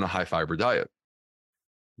 even on a high-fiber diet.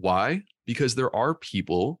 Why? Because there are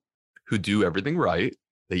people who do everything right.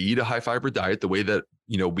 They eat a high-fiber diet the way that,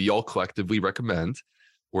 you know, we all collectively recommend,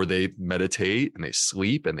 or they meditate and they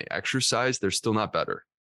sleep and they exercise. They're still not better.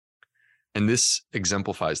 And this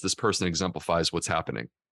person exemplifies what's happening.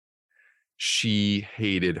 She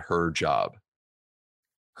hated her job.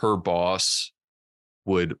 Her boss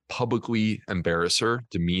would publicly embarrass her,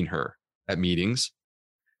 demean her at meetings,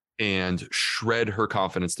 and shred her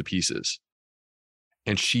confidence to pieces.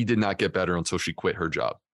 And she did not get better until she quit her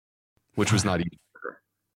job, which was not easy for her.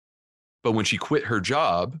 But when she quit her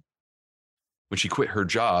job,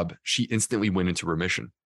 she instantly went into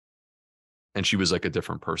remission. And she was like a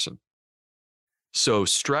different person. So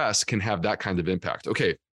stress can have that kind of impact.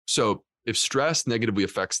 Okay, so if stress negatively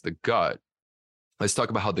affects the gut, let's talk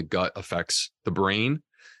about how the gut affects the brain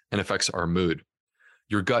and affects our mood.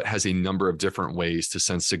 Your gut has a number of different ways to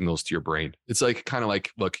send signals to your brain. It's like kind of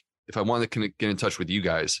like, look, if I want to get in touch with you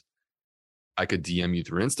guys, I could DM you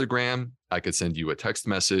through Instagram. I could send you a text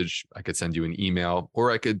message. I could send you an email,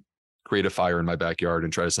 or I could create a fire in my backyard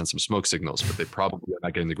and try to send some smoke signals, but they probably are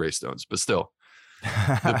not getting the Greystones. But still,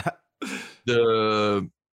 the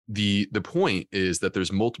point is that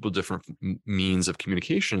there's multiple different means of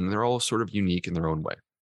communication, and they're all sort of unique in their own way.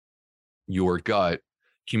 Your gut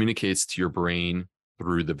communicates to your brain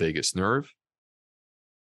through the vagus nerve,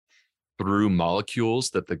 through molecules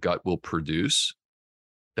that the gut will produce.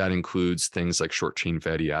 That includes things like short chain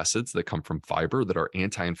fatty acids that come from fiber that are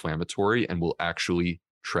anti-inflammatory and will actually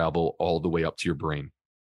travel all the way up to your brain.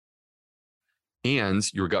 And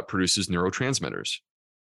your gut produces neurotransmitters.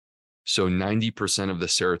 So 90% of the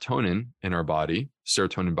serotonin in our body,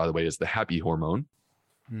 serotonin, by the way, is the happy hormone.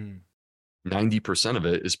 90% of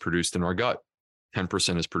it is produced in our gut.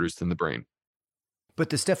 10% is produced in the brain. But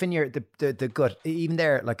the stuff in your the gut, even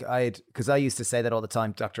there, like because I used to say that all the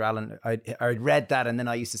time, Dr. Allen, I read that and then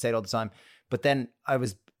I used to say it all the time. But then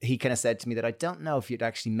he kind of said to me that I don't know if it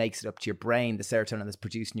actually makes it up to your brain. The serotonin that's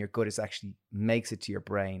produced in your gut actually makes it to your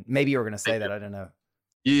brain. Maybe you were going to say that. I don't know.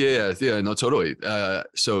 Yeah, no, totally.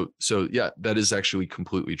 So yeah, that is actually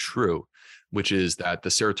completely true, which is that the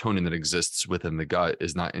serotonin that exists within the gut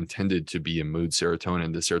is not intended to be a mood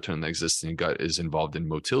serotonin. The serotonin that exists in the gut is involved in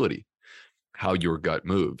motility, how your gut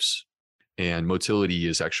moves. And motility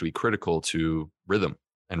is actually critical to rhythm,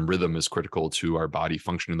 and rhythm is critical to our body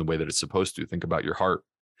functioning the way that it's supposed to. Think about your heart.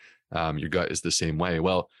 Your gut is the same way.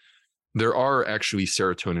 Well, there are actually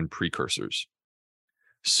serotonin precursors,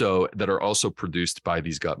 so that are also produced by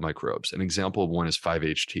these gut microbes. An example of one is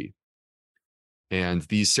 5-HT. And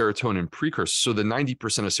these serotonin precursors, so the 90%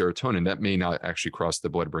 of serotonin, that may not actually cross the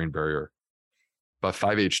blood-brain barrier. But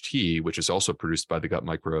 5-HT, which is also produced by the gut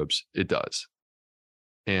microbes, it does.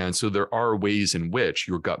 And so there are ways in which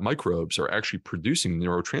your gut microbes are actually producing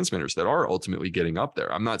neurotransmitters that are ultimately getting up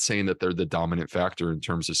there. I'm not saying that they're the dominant factor in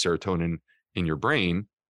terms of serotonin in your brain,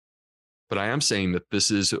 but I am saying that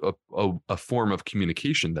this is a form of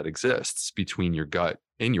communication that exists between your gut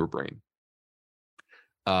and your brain.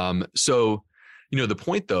 So, the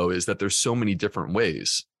point though is that there's so many different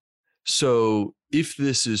ways. So if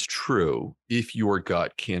this is true, if your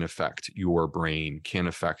gut can affect your brain, can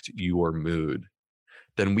affect your mood,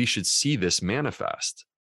 then we should see this manifest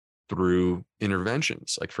through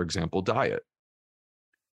interventions, like, for example, diet.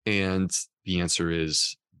 And the answer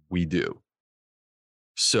is we do.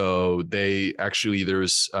 So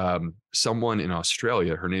there's someone in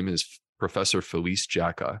Australia, her name is Professor Felice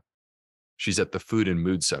Jacka. She's at the Food and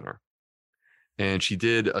Mood Center. And she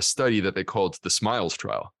did a study that they called the SMILES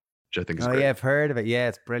trial, which I think is great. Yeah, I've heard of it. Yeah,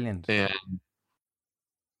 it's brilliant. And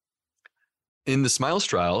in the SMILES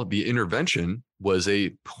trial, the intervention was a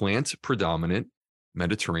plant-predominant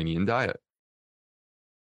Mediterranean diet.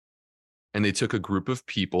 And they took a group of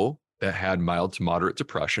people that had mild to moderate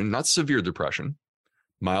depression, not severe depression,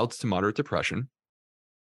 mild to moderate depression.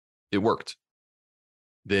 It worked.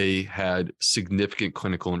 They had significant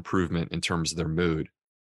clinical improvement in terms of their mood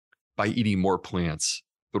by eating more plants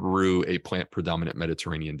through a plant-predominant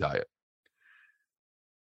Mediterranean diet.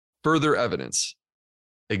 Further evidence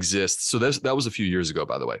exists. So that was a few years ago,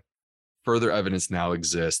 by the way. Further evidence now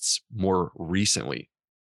exists more recently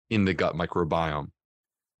in the gut microbiome,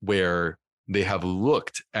 where they have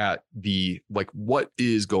looked at what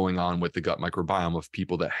is going on with the gut microbiome of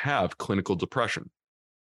people that have clinical depression.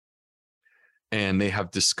 And they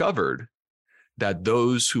have discovered that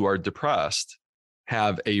those who are depressed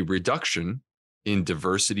have a reduction in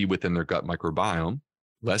diversity within their gut microbiome,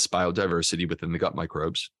 less biodiversity within the gut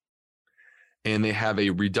microbes. And they have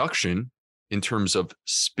a reduction in terms of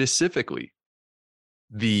specifically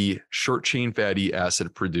the short chain fatty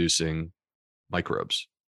acid producing microbes.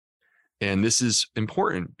 And this is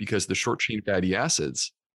important because the short chain fatty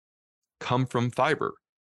acids come from fiber.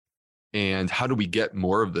 And how do we get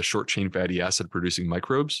more of the short chain fatty acid producing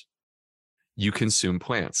microbes? You consume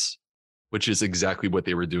plants, which is exactly what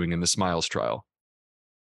they were doing in the SMILES trial.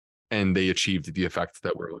 And they achieved the effect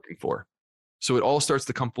that we're looking for. So it all starts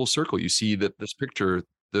to come full circle. You see that this picture,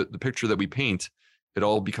 the picture that we paint, it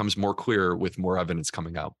all becomes more clear with more evidence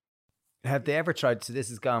coming out. Have they ever tried? So this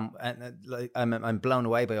has gone. I'm blown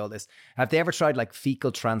away by all this. Have they ever tried like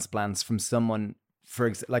fecal transplants from someone,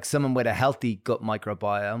 like someone with a healthy gut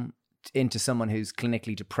microbiome, into someone who's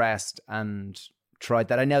clinically depressed, and tried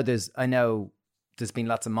that? I know there's been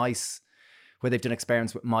lots of mice where they've done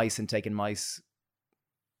experiments with mice and taken mice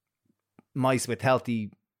with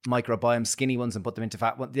healthy microbiome, skinny ones, and put them into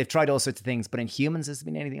fat. They've tried all sorts of things, but in humans, has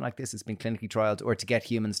there been anything like this? It's been clinically trialed, or to get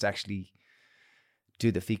humans to actually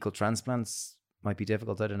do the fecal transplants might be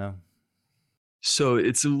difficult. I don't know. So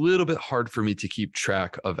it's a little bit hard for me to keep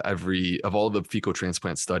track of all the fecal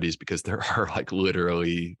transplant studies, because there are like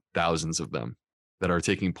literally thousands of them that are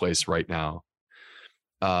taking place right now.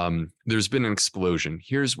 There's been an explosion.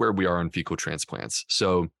 Here's where we are on fecal transplants.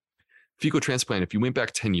 So fecal transplant, if you went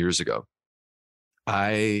back 10 years ago,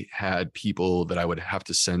 I had people that I would have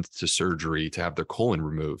to send to surgery to have their colon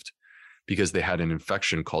removed because they had an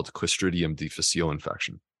infection called Clostridium difficile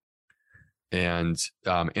infection. And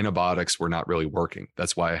antibiotics were not really working.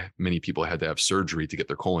 That's why many people had to have surgery to get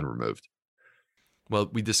their colon removed.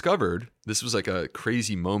 Well, we discovered this was like a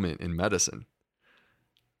crazy moment in medicine.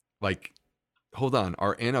 Like, hold on,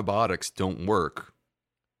 our antibiotics don't work,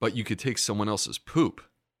 but you could take someone else's poop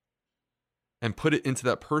and put it into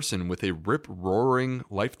that person with a rip-roaring,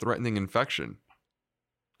 life-threatening infection.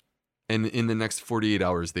 And in the next 48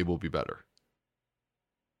 hours, they will be better.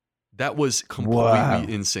 That was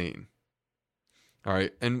completely insane. All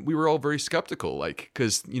right. And we were all very skeptical,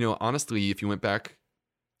 because, honestly, if you went back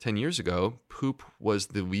 10 years ago, poop was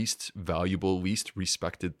the least valuable, least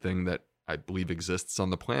respected thing that I believe exists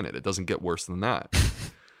on the planet. It doesn't get worse than that.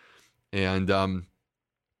 And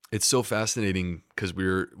it's so fascinating because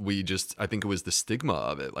I think it was the stigma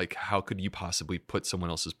of it. Like, how could you possibly put someone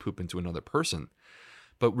else's poop into another person?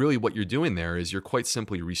 But really what you're doing there is you're quite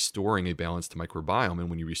simply restoring a balanced microbiome. And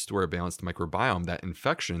when you restore a balanced microbiome, that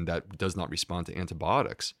infection that does not respond to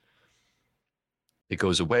antibiotics, it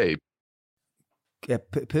goes away. Yeah,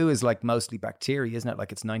 poo is like mostly bacteria, isn't it?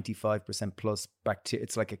 Like it's 95% plus bacteria.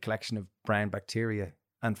 It's like a collection of brown bacteria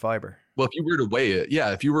and fiber. Well, if you were to weigh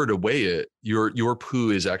it, your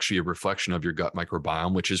poo is actually a reflection of your gut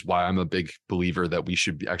microbiome, which is why I'm a big believer that we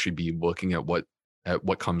should actually be looking at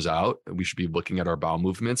what comes out. We should be looking at our bowel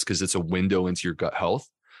movements because it's a window into your gut health.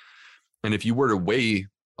 And if you were to weigh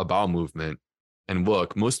a bowel movement and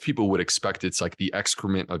look, most people would expect it's like the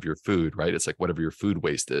excrement of your food, right? It's like whatever your food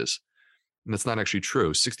waste is. And that's not actually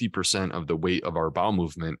true. 60% of the weight of our bowel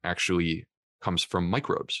movement actually comes from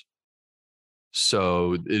microbes.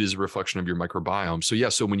 So it is a reflection of your microbiome. So yeah,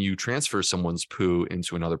 so when you transfer someone's poo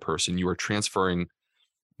into another person, you are transferring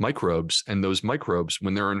microbes, and those microbes,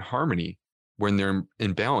 when they're in harmony, when they're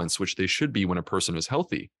in balance, which they should be when a person is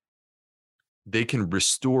healthy, they can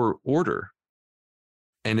restore order.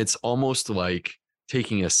 And it's almost like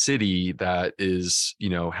taking a city that is,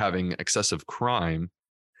 having excessive crime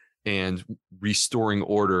and restoring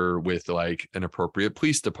order with like an appropriate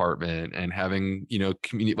police department and having,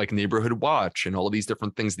 community, like neighborhood watch and all of these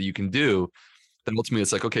different things that you can do. Then ultimately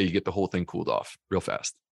it's like, okay, you get the whole thing cooled off real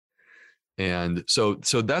fast. And so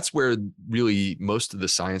that's where really most of the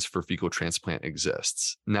science for fecal transplant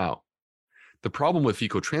exists. Now, the problem with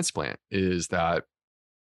fecal transplant is that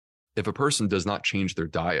if a person does not change their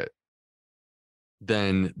diet,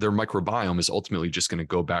 then their microbiome is ultimately just going to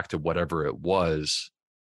go back to whatever it was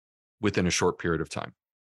within a short period of time.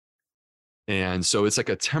 And so it's like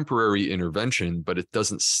a temporary intervention, but it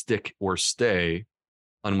doesn't stick or stay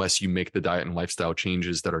unless you make the diet and lifestyle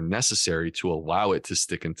changes that are necessary to allow it to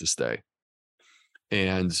stick and to stay.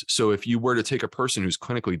 And so if you were to take a person who's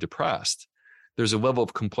clinically depressed, there's a level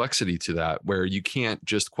of complexity to that where you can't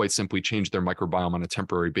just quite simply change their microbiome on a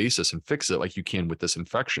temporary basis and fix it like you can with this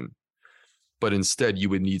infection. But instead, you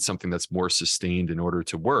would need something that's more sustained in order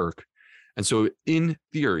to work. And so in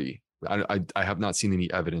theory, I have not seen any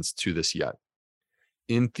evidence to this yet.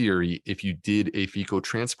 In theory, if you did a fecal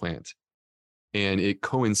transplant and it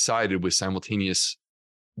coincided with simultaneous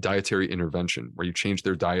dietary intervention where you change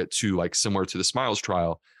their diet to like similar to the SMILES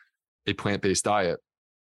trial, a plant-based diet,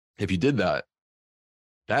 if you did that,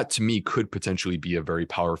 that to me could potentially be a very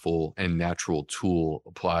powerful and natural tool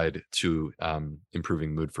applied to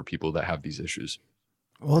improving mood for people that have these issues.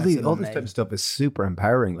 All this type of stuff is super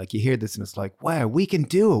empowering. Like you hear this and it's like, wow, we can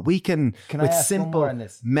do it. We can with simple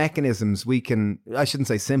mechanisms, we can, I shouldn't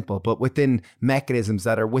say simple, but within mechanisms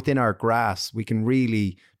that are within our grasp, we can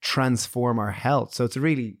really transform our health. So it's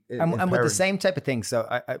really and with the same type of thing. So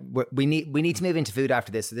we need to move into food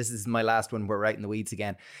after this. So this is my last one. We're right in the weeds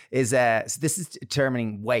again. So this is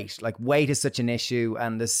determining weight. Like weight is such an issue,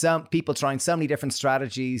 and there's some people trying so many different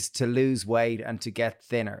strategies to lose weight and to get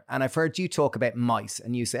thinner. And I've heard you talk about mice,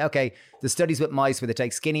 and you say, okay, the studies with mice where they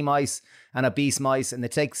take skinny mice and obese mice, and they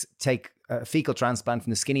take a fecal transplant from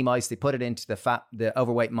the skinny mice, they put it into the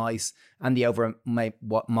overweight mice, and the overweight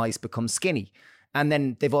mice become skinny. And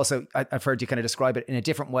then they've also, I've heard you kind of describe it in a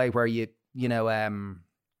different way where I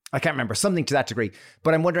can't remember, something to that degree.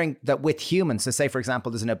 But I'm wondering that with humans, so say, for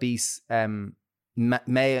example, there's an obese man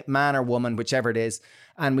or woman, whichever it is,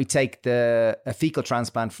 and we take a fecal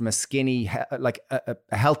transplant from a skinny, like a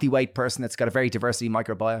healthy weight person that's got a very diversity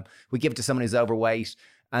microbiome. We give it to someone who's overweight,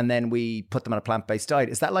 and then we put them on a plant-based diet.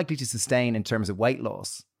 Is that likely to sustain in terms of weight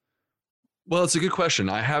loss? Well, it's a good question.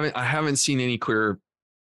 I haven't seen any clear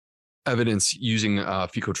evidence using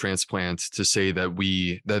fecal transplant to say that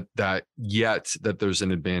that there's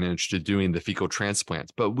an advantage to doing the fecal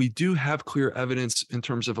transplant, but we do have clear evidence in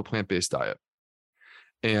terms of a plant-based diet.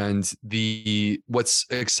 And what's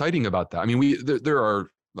exciting about that, I mean, there are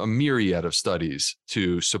a myriad of studies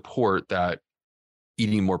to support that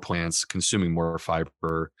eating more plants, consuming more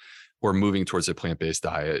fiber, or moving towards a plant-based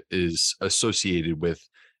diet is associated with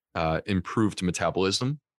improved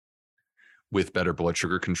metabolism, with better blood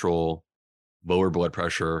sugar control, lower blood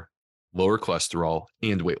pressure, lower cholesterol,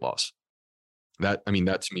 and weight loss. That to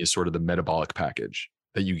me is sort of the metabolic package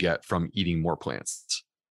that you get from eating more plants.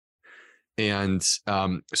 And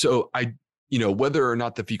so whether or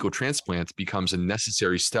not the fecal transplant becomes a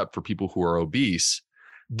necessary step for people who are obese,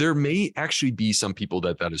 there may actually be some people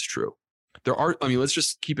that is true. Let's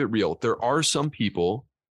just keep it real. There are some people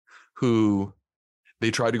who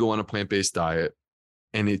they try to go on a plant-based diet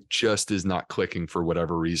and it just is not clicking for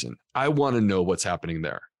whatever reason. I want to know what's happening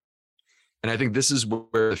there. And I think this is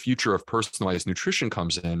where the future of personalized nutrition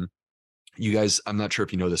comes in. You guys, I'm not sure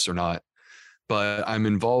if you know this or not, but I'm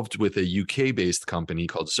involved with a UK-based company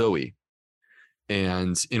called Zoe,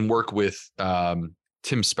 and in work with Tim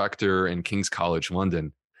Spector and King's College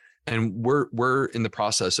London. And we're in the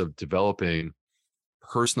process of developing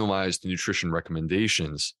personalized nutrition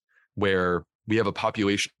recommendations where we have a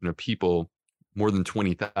population of people, more than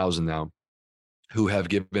 20,000 now, who have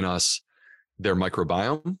given us their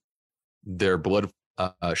microbiome, their blood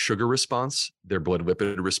sugar response, their blood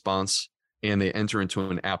lipid response, and they enter into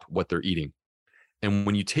an app what they're eating. And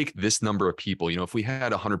when you take this number of people, if we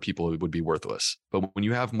had 100 people, it would be worthless. But when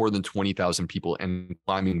you have more than 20,000 people and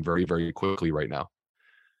climbing very, very quickly right now,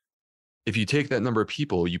 If you take that number of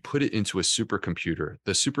people, you put it into a supercomputer,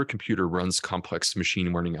 the supercomputer runs complex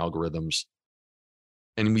machine learning algorithms.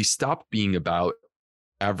 And we stop being about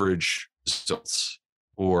average results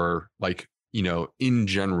or like, in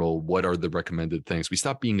general, what are the recommended things? We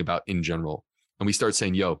stop being about in general and we start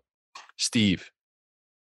saying, yo, Steve,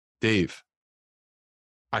 Dave,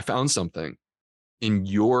 I found something in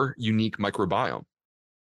your unique microbiome.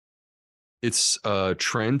 It's a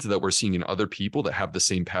trend that we're seeing in other people that have the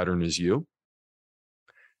same pattern as you.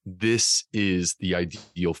 This is the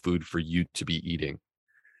ideal food for you to be eating.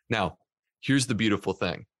 Now, here's the beautiful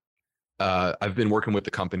thing. I've been working with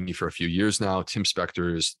the company for a few years now. Tim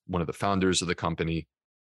Spector is one of the founders of the company.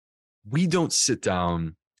 We don't sit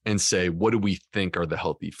down and say, what do we think are the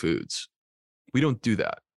healthy foods? We don't do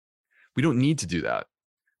that. We don't need to do that.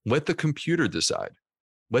 Let the computer decide.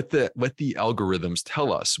 Let the algorithms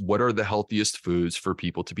tell us what are the healthiest foods for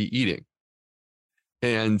people to be eating.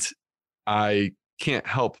 And I can't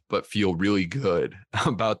help but feel really good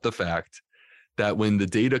about the fact that when the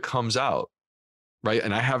data comes out, right,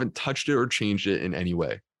 and I haven't touched it or changed it in any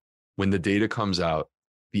way, when the data comes out,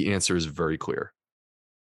 the answer is very clear.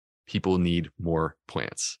 People need more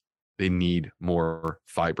plants. They need more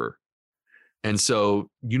fiber. And so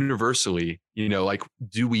universally, like,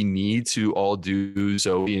 do we need to all do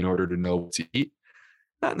Zoe in order to know what to eat?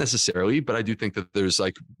 Not necessarily, but I do think that there's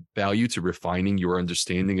like value to refining your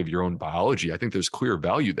understanding of your own biology. I think there's clear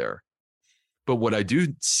value there. But what I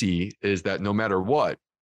do see is that no matter what,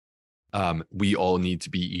 we all need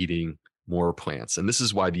to be eating more plants. And this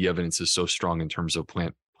is why the evidence is so strong in terms of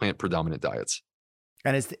plant predominant diets.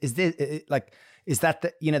 And is that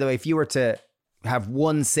the, the way, if you were to have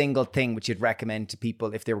one single thing which you'd recommend to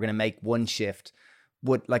people if they were going to make one shift,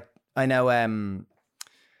 would, like, I know,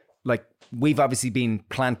 like, we've obviously been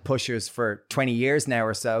plant pushers for 20 years now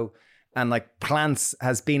or so, and like plants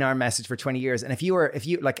has been our message for 20 years. And if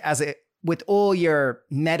you like, with all your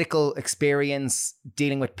medical experience,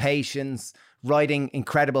 dealing with patients, writing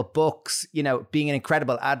incredible books, being an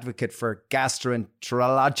incredible advocate for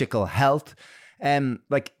gastroenterological health,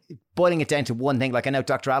 like, boiling it down to one thing, like, I know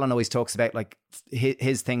Dr. Allen always talks about, like,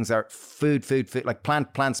 his things are food, like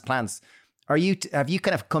plants. Have you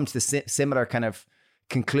kind of come to the similar kind of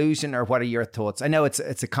conclusion, or what are your thoughts? I know it's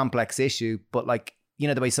a complex issue, but like,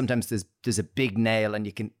 the way sometimes there's a big nail and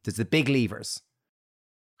there's the big levers.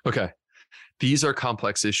 Okay. These are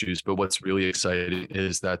complex issues, but what's really exciting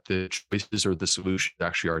is that the choices or the solutions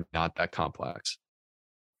actually are not that complex.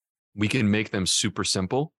 We can make them super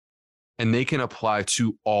simple, and they can apply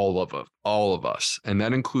to all of us. And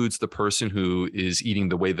that includes the person who is eating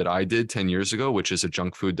the way that I did 10 years ago, which is a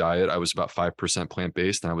junk food diet. I was about 5%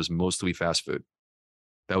 plant-based, and I was mostly fast food.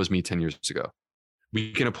 That was me 10 years ago.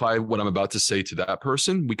 We can apply what I'm about to say to that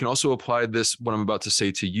person. We can also apply what I'm about to say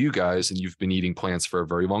to you guys, and you've been eating plants for a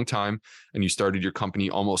very long time, and you started your company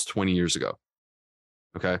almost 20 years ago.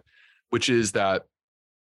 Okay? Which is that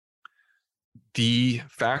the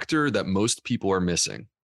factor that most people are missing,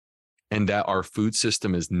 and that our food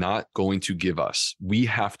system is not going to give us, we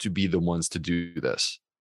have to be the ones to do this,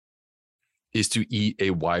 is to eat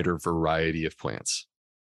a wider variety of plants.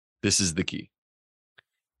 This is the key.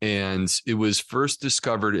 And it was first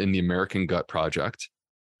discovered in the American Gut Project.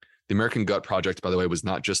 The American Gut Project, by the way, was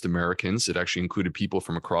not just Americans. It actually included people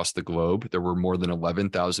from across the globe. There were more than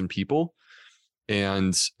 11,000 people.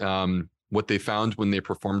 And what they found when they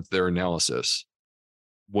performed their analysis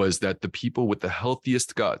was that the people with the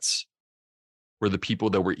healthiest guts were the people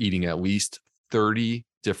that were eating at least 30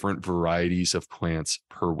 different varieties of plants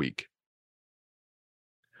per week.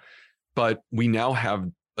 But we now have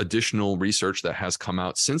additional research that has come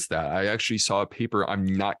out since that. I actually saw a paper, I'm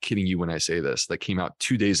not kidding you when I say this, that came out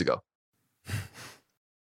 2 days ago,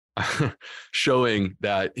 showing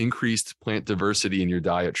that increased plant diversity in your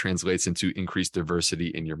diet translates into increased diversity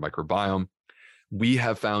in your microbiome. We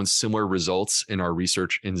have found similar results in our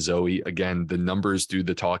research in Zoe. Again, the numbers do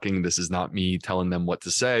the talking. This is not me telling them what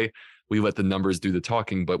to say. We let the numbers do the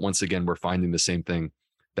talking. But once again, we're finding the same thing,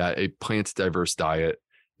 that a plant diverse diet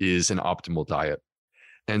is an optimal diet.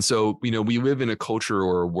 And so, we live in a culture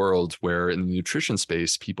or a world where in the nutrition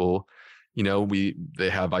space, people, they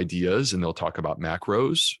have ideas and they'll talk about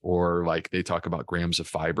macros, or like they talk about grams of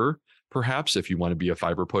fiber, perhaps, if you want to be a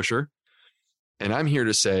fiber pusher. And I'm here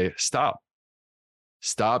to say, stop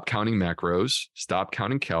counting macros, stop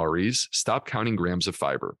counting calories, stop counting grams of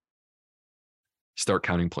fiber. Start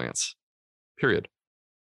counting plants, period.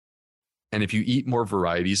 And if you eat more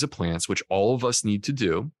varieties of plants, which all of us need to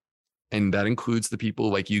do, and that includes the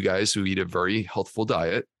people like you guys who eat a very healthful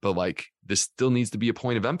diet, but like this still needs to be a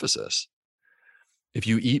point of emphasis. If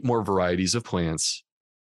you eat more varieties of plants,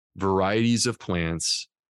 varieties of plants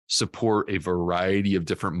support a variety of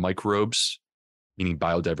different microbes, meaning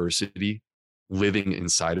biodiversity, living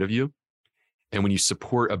inside of you. And when you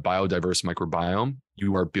support a biodiverse microbiome,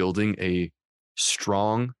 you are building a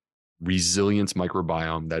strong, resilient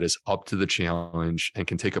microbiome that is up to the challenge and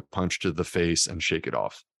can take a punch to the face and shake it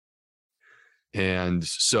off. And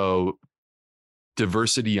so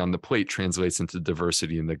diversity on the plate translates into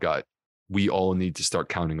diversity in the gut. We all need to start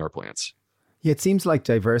counting our plants. Yeah, it seems like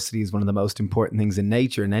diversity is one of the most important things in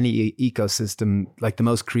nature. In any ecosystem, like the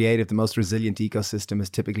most creative, the most resilient ecosystem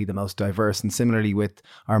is typically the most diverse. And similarly with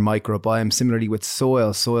our microbiome, similarly with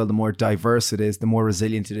soil, the more diverse it is, the more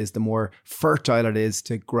resilient it is, the more fertile it is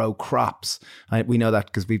to grow crops. We know that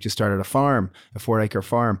because we've just started a farm, a 4-acre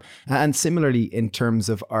farm. And similarly, in terms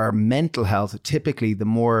of our mental health, typically the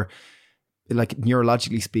more, like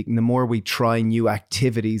neurologically speaking, the more we try new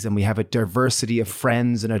activities and we have a diversity of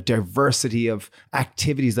friends and a diversity of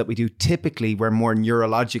activities that we do, typically we're more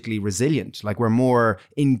neurologically resilient. Like we're more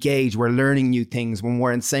engaged, we're learning new things. When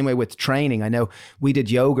we're in the same way with training, I know we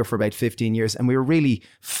did yoga for about 15 years and we were really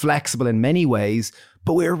flexible in many ways,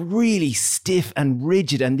 but we were really stiff and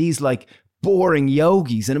rigid and these like boring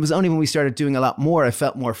yogis. And it was only when we started doing a lot more, I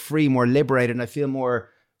felt more free, more liberated, and I feel more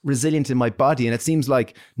resilient in my body. And it seems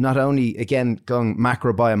like not only, again, going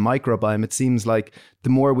macrobiome, microbiome, it seems like the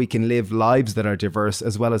more we can live lives that are diverse,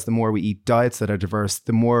 as well as the more we eat diets that are diverse,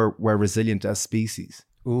 the more we're resilient as species.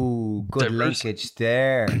 Ooh, good linkage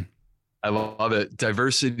there. I love it.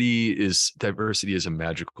 Diversity is a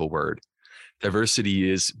magical word. Diversity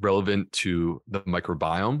is relevant to the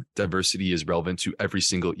microbiome. Diversity is relevant to every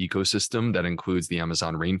single ecosystem. That includes the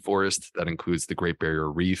Amazon rainforest. That includes the Great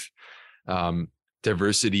Barrier Reef.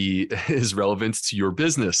 Diversity is relevant to your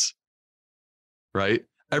business, right?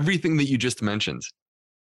 Everything that you just mentioned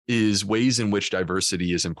is ways in which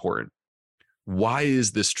diversity is important. Why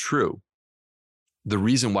is this true? The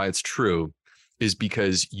reason why it's true is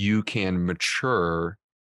because you can mature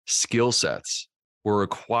skill sets or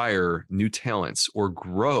acquire new talents or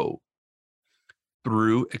grow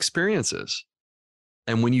through experiences.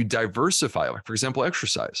 And when you diversify, like for example,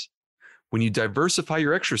 exercise, when you diversify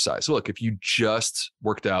your exercise, look, if you just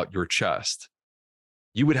worked out your chest,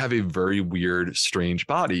 you would have a very weird, strange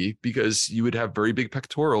body because you would have very big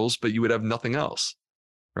pectorals, but you would have nothing else,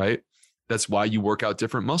 right? That's why you work out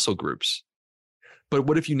different muscle groups. But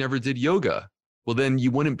what if you never did yoga? Well, then you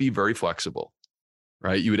wouldn't be very flexible,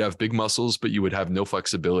 right? You would have big muscles, but you would have no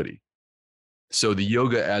flexibility. So the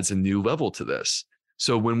yoga adds a new level to this.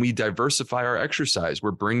 So when we diversify our exercise,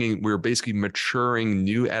 we're basically maturing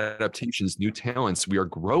new adaptations, new talents. We are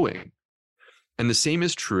growing. And the same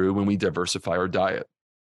is true when we diversify our diet.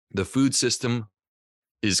 The food system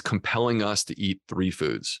is compelling us to eat 3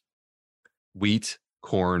 foods: wheat,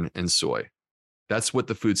 corn, and soy. That's what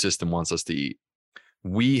the food system wants us to eat.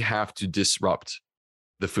 We have to disrupt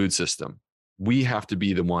the food system. We have to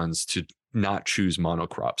be the ones to not choose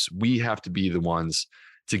monocrops. We have to be the ones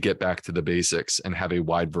to get back to the basics and have a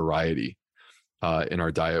wide variety in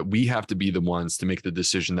our diet. We have to be the ones to make the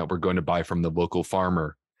decision that we're going to buy from the local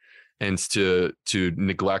farmer and to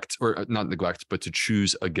neglect, or not neglect, but to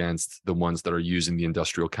choose against the ones that are using the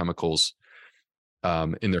industrial chemicals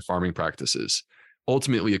in their farming practices.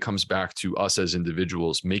 Ultimately, it comes back to us as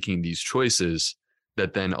individuals making these choices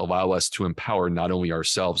that then allow us to empower not only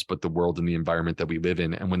ourselves, but the world and the environment that we live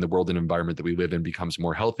in. And when the world and environment that we live in becomes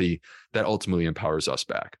more healthy, that ultimately empowers us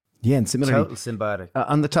back. Yeah, and similarly, Total symbiotic.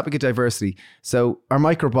 On the topic of diversity, so our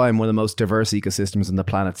microbiome, one of the most diverse ecosystems on the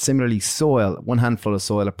planet. Similarly, soil, one handful of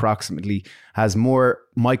soil approximately has more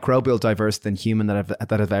microbial diversity than human that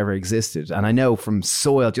have ever existed. And I know from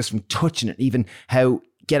soil, just from touching it, even how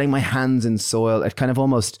getting my hands in soil, it kind of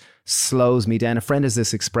almost slows me down. A friend has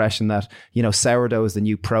this expression that, you know, sourdough is the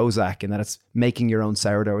new Prozac, and that it's making your own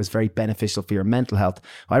sourdough is very beneficial for your mental health.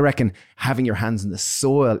 I reckon having your hands in the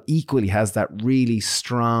soil equally has that really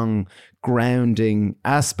strong grounding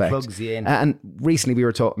aspect. Plugs you in. And recently we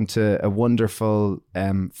were talking to a wonderful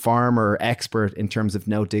farmer expert in terms of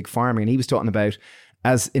no-dig farming, and he was talking about,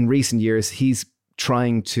 as in recent years, he's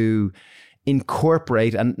trying to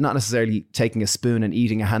incorporate, and not necessarily taking a spoon and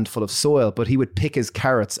eating a handful of soil, but he would pick his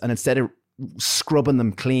carrots and instead of scrubbing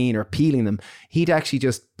them clean or peeling them, he'd actually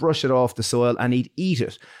just brush it off the soil and he'd eat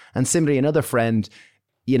it. And similarly, another friend,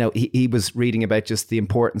 you know, he was reading about just the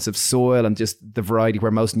importance of soil and just the variety where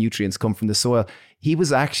most nutrients come from the soil. He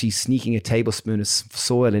was actually sneaking a tablespoon of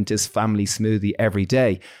soil into his family smoothie every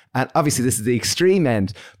day. And obviously this is the extreme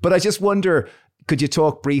end, but I just wonder, could you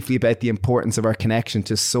talk briefly about the importance of our connection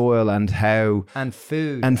to soil and how and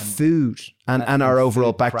food and our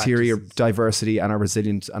overall bacteria practices. diversity and our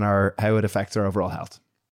resilience and how it affects our overall health?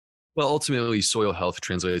 Well, ultimately, soil health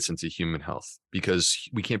translates into human health because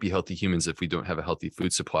we can't be healthy humans if we don't have a healthy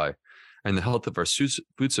food supply. And the health of our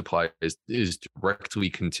food supply is directly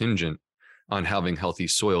contingent on having healthy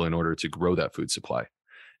soil in order to grow that food supply.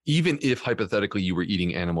 Even if hypothetically you were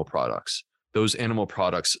eating animal products, those animal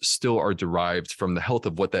products still are derived from the health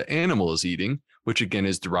of what that animal is eating, which again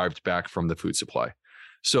is derived back from the food supply.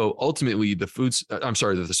 So ultimately, the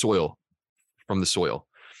soil from the soil.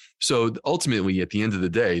 So ultimately, at the end of the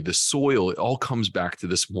day, the soil, it all comes back to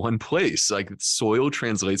this one place. Like soil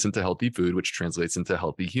translates into healthy food, which translates into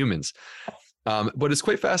healthy humans. But it's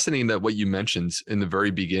quite fascinating that what you mentioned in the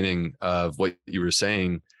very beginning of what you were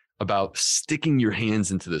saying about sticking your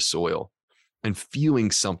hands into the soil and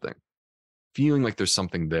feeling something, feeling like there's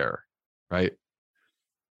something there, right?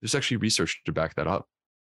 There's actually research to back that up.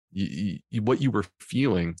 What you were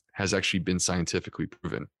feeling has actually been scientifically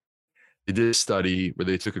proven. They did a study where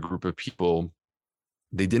they took a group of people.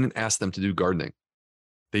 They didn't ask them to do gardening.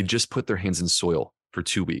 They just put their hands in soil for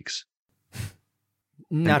 2 weeks.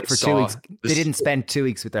 Not for 2 weeks. They didn't spend 2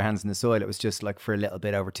 weeks with their hands in the soil. It was just like for a little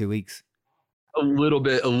bit over 2 weeks. A little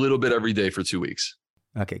bit every day for 2 weeks.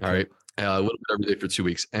 Okay. Cool. All right. A little bit every day for 2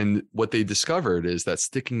 weeks. And what they discovered is that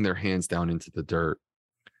sticking their hands down into the dirt,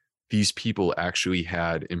 these people actually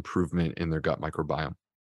had improvement in their gut microbiome.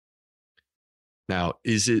 Now,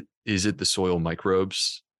 is it the soil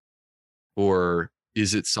microbes, or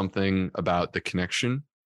is it something about the connection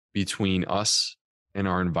between us and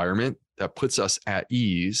our environment that puts us at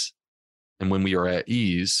ease? And when we are at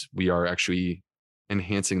ease, we are actually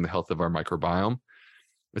enhancing the health of our microbiome.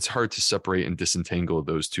 It's hard to separate and disentangle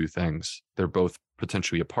those two things. They're both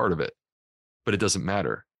potentially a part of it, but it doesn't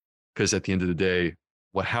matter, because at the end of the day,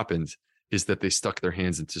 what happened is that they stuck their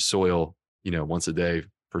hands into soil, once a day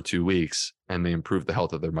for 2 weeks, and they improved the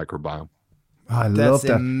health of their microbiome. I love that.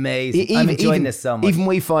 That's amazing. I'm enjoying this so much. Even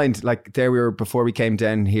we find, like, there we were before we came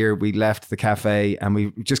down here, we left the cafe and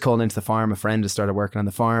we just called into the farm. A friend has started working on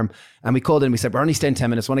the farm, and we called in. We said, we're only staying 10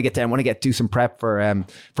 minutes. Want to get down, do some prep for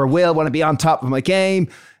Will, want to be on top of my game.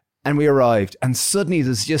 And we arrived, and suddenly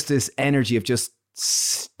there's just this energy of just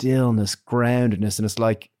stillness, groundedness. And it's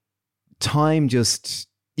like time just,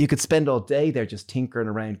 you could spend all day there just tinkering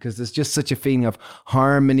around, because there's just such a feeling of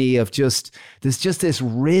harmony, there's just this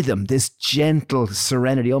rhythm, this gentle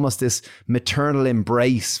serenity, almost this maternal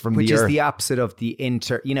embrace from the earth. Which is the opposite of the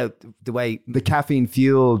the way the caffeine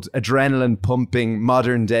fueled, adrenaline pumping,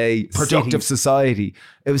 modern day productive society.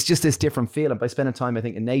 It was just this different feeling. By spending time, I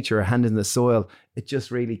think, in nature, a hand in the soil, it just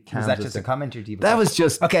really calms. Was that just a comment, or do you? That was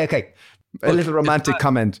just okay. A little romantic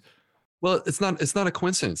comment. Well, it's not a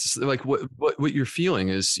coincidence. It's like what you're feeling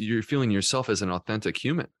is you're feeling yourself as an authentic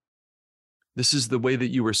human. This is the way that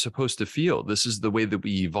you were supposed to feel. This is the way that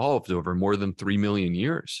we evolved over more than 3 million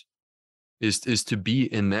years, is to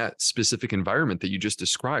be in that specific environment that you just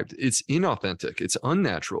described. It's inauthentic. It's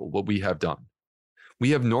unnatural what we have done.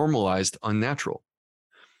 We have normalized unnatural.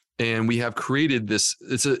 And we have created this,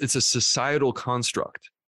 it's a societal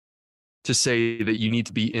construct to say that you need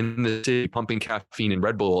to be in the city pumping caffeine and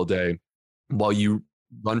Red Bull all day while you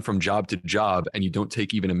run from job to job and you don't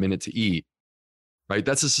take even a minute to eat, right?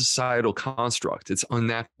 That's a societal construct. It's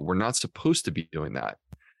unnatural. We're not supposed to be doing that.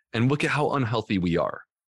 And look at how unhealthy we are,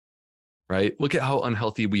 right? Look at how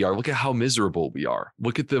unhealthy we are. Look at how miserable we are.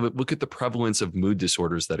 Look at the prevalence of mood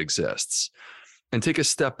disorders that exists. And take a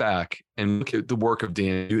step back and look at the work of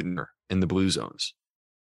Dan Newton in the Blue Zones.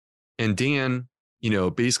 And Dan,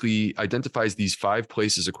 basically identifies these 5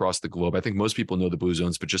 places across the globe. I think most people know the Blue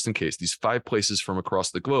Zones, but just in case, these 5 places from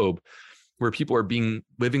across the globe where people are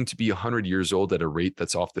living to be 100 years old at a rate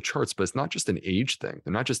that's off the charts. But it's not just an age thing.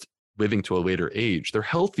 They're not just living to a later age. They're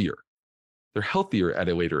healthier. They're healthier at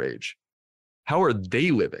a later age. How are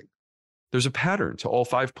they living? There's a pattern to all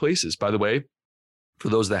 5 places. By the way, for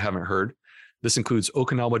those that haven't heard, this includes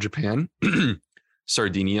Okinawa, Japan,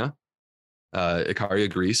 Sardinia, Ikaria,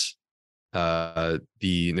 Greece, the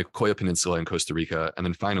Nicoya Peninsula in Costa Rica, and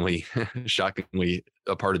then finally, shockingly,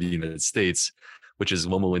 a part of the United States, which is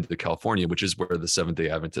Loma Linda, California, which is where the Seventh-day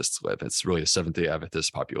Adventists live. It's really a Seventh-day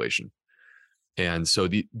Adventist population. And so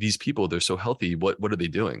these people, they're so healthy. What are they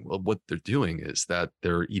doing? Well, what they're doing is that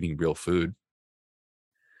they're eating real food,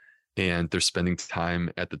 and they're spending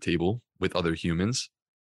time at the table with other humans,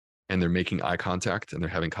 and they're making eye contact, and they're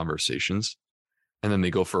having conversations. And then they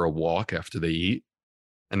go for a walk after they eat,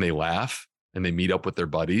 and they laugh, and they meet up with their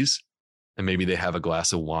buddies, and maybe they have a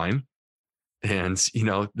glass of wine. And,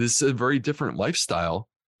 this is a very different lifestyle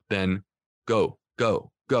than go,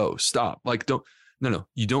 stop. Like, no,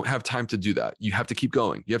 you don't have time to do that. You have to keep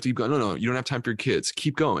going. You have to keep going. No, you don't have time for your kids.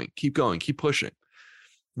 Keep going, keep pushing.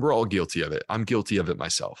 We're all guilty of it. I'm guilty of it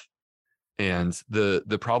myself. And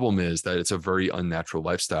the problem is that it's a very unnatural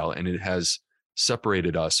lifestyle, and it has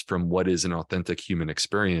separated us from what is an authentic human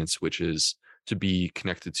experience, which is to be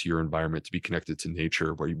connected to your environment, to be connected to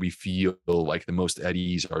nature, where we feel like the most at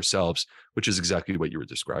ease ourselves, which is exactly what you were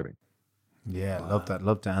describing. Yeah, love that.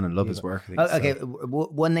 Love Dan and love his work. Okay,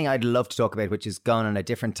 one thing I'd love to talk about, which is gone on a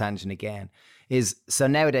different tangent again, is so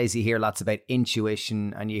nowadays you hear lots about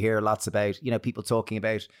intuition, and you hear lots about, people talking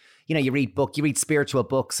about, you read spiritual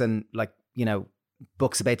books, and like,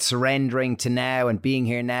 books about surrendering to now and being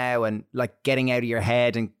here now, and like getting out of your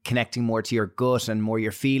head and connecting more to your gut and more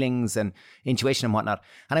your feelings and intuition and whatnot.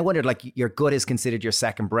 And I wondered, like, your gut is considered your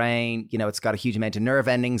second brain. It's got a huge amount of nerve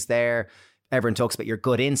endings there. Everyone talks about your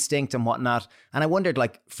gut instinct and whatnot. And I wondered,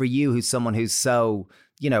 like, for you, who's someone who's so,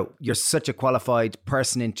 you're such a qualified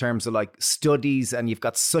person in terms of like studies, and you've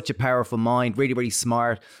got such a powerful mind, really, really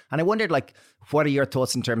smart. And I wondered, like, what are your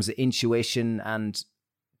thoughts in terms of intuition and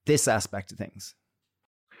this aspect of things?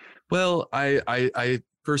 Well, I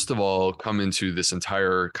first of all come into this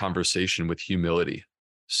entire conversation with humility.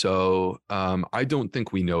 So I don't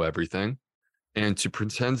think we know everything. And to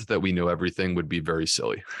pretend that we know everything would be very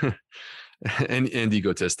silly. and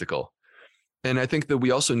egotistical. And I think that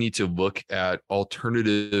we also need to look at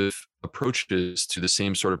alternative approaches to the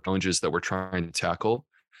same sort of challenges that we're trying to tackle,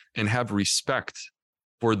 and have respect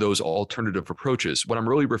for those alternative approaches. What I'm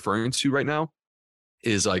really referring to right now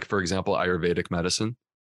is, like, for example, Ayurvedic medicine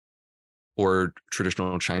or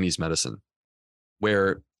traditional Chinese medicine,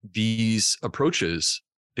 where these approaches,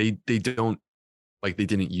 they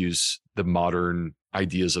didn't use the modern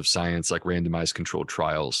ideas of science, like randomized controlled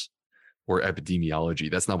trials or epidemiology.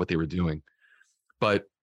 That's not what they were doing. But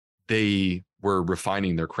they were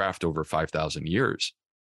refining their craft over 5,000 years.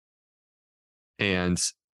 And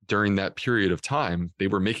during that period of time, they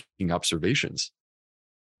were making observations.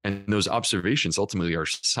 And those observations ultimately are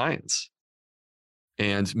science.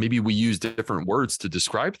 And maybe we use different words to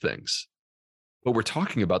describe things, but we're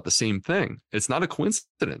talking about the same thing. It's not a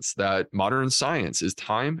coincidence that modern science is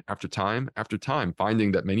time after time after time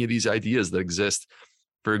finding that many of these ideas that exist,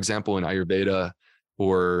 for example, in Ayurveda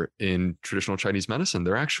or in traditional Chinese medicine,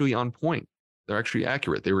 they're actually on point. They're actually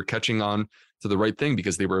accurate. They were catching on to the right thing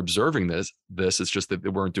because they were observing this. It's just that they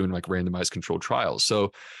weren't doing like randomized controlled trials.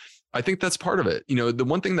 So I think that's part of it. The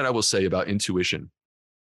one thing that I will say about intuition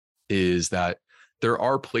is that there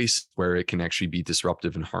are places where it can actually be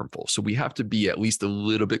disruptive and harmful. So we have to be at least a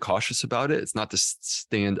little bit cautious about it. It's not to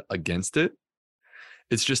stand against it.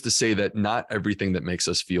 It's just to say that not everything that makes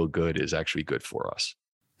us feel good is actually good for us.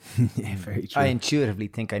 Yeah, very true. I intuitively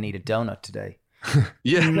think I need a donut today.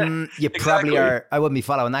 Yeah, you exactly. probably are. I wouldn't be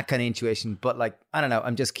following that kind of intuition, but like, I don't know.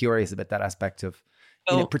 I'm just curious about that aspect of,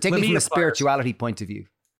 particularly from a spirituality point of view.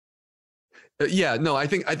 Yeah, no, I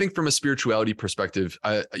think from a spirituality perspective,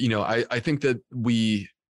 I think that we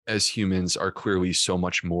as humans are clearly so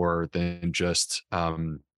much more than just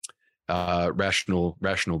rational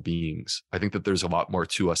beings. I think that there's a lot more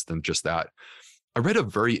to us than just that. I read a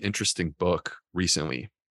very interesting book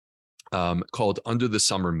recently called Under the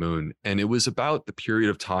Summer Moon, and it was about the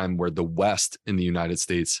period of time where the West in the United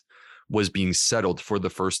States was being settled for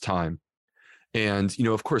the first time. And,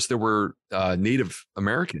 of course, there were Native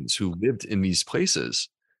Americans who lived in these places.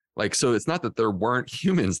 Like, so it's not that there weren't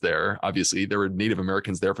humans there. Obviously, there were Native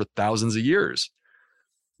Americans there for thousands of years.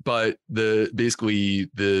 But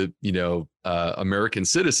American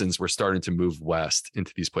citizens were starting to move west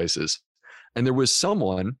into these places. And there was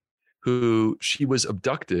someone who, she was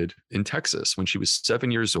abducted in Texas when she was 7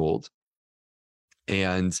 years old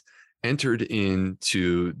and entered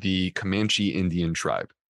into the Comanche Indian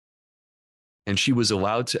tribe. And she was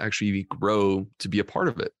allowed to actually grow to be a part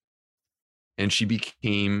of it. And she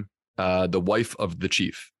became the wife of the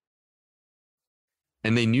chief.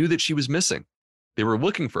 And they knew that she was missing. They were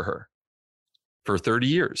looking for her for 30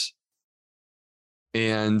 years.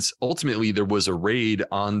 And ultimately, there was a raid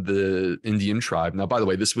on the Indian tribe. Now, by the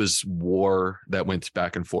way, this was war that went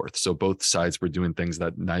back and forth. So both sides were doing things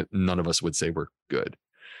that none of us would say were good.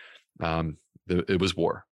 It was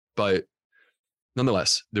war. But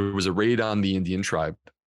nonetheless, there was a raid on the Indian tribe,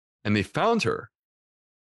 and they found her,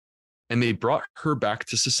 and they brought her back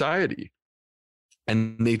to society,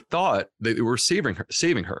 and they thought that they were saving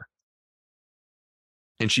her.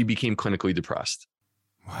 And she became clinically depressed.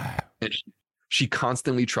 Wow. And she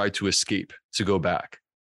constantly tried to escape, to go back.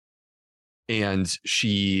 And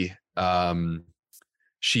she actually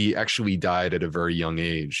died at a very young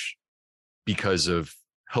age because of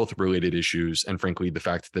health-related issues, and frankly, the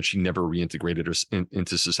fact that she never reintegrated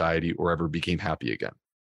into society or ever became happy again.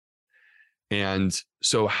 And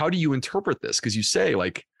so how do you interpret this? Because you say,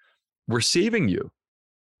 like, we're saving you.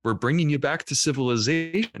 We're bringing you back to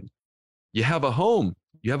civilization. You have a home,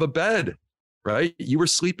 you have a bed, right? You were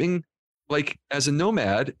sleeping like as a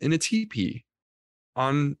nomad in a teepee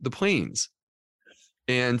on the plains.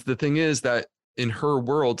 And the thing is that in her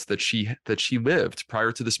world that she lived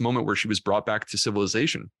prior to this moment where she was brought back to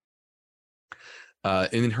civilization,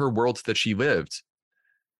 in her world that she lived,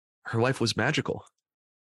 her life was magical.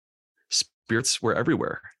 Spirits were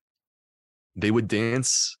everywhere. They would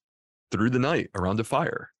dance through the night around a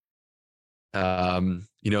fire.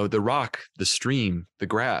 The rock, the stream, the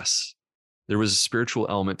grass, there was a spiritual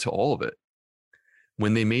element to all of it.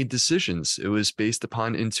 When they made decisions, it was based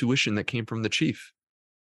upon intuition that came from the chief.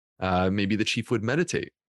 Maybe the chief would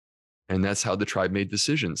meditate, and that's how the tribe made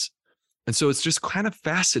decisions. And so it's just kind of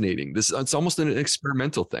fascinating. It's almost an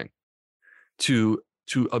experimental thing to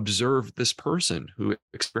observe this person who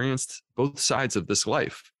experienced both sides of this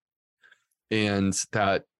life, and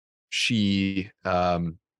that she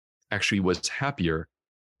actually was happier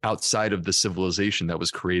outside of the civilization that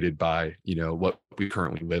was created by, what we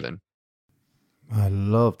currently live in. I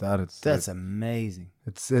love that. That's amazing.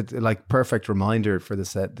 It's like perfect reminder for the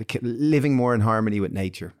set, living more in harmony with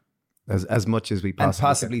nature as much as we possibly And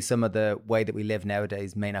possibly can. Some of the way that we live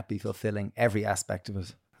nowadays may not be fulfilling every aspect of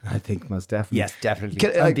it. I think most definitely. Yes,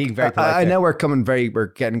 definitely. I'm being very polite. I know we're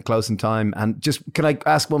getting close in time, and just can I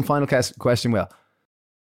ask one final question, Will?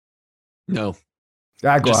 No.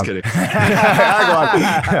 Just kidding.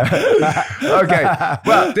 Okay.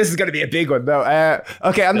 Well, this is going to be a big one, though.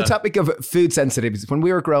 Okay, on the topic of food sensitivities, when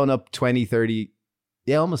we were growing up 20, 30,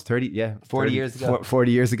 almost 30, 40 years ago.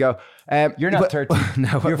 40 years ago. You're not 30.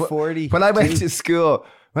 No, you're 40. When I went to school,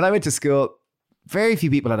 very few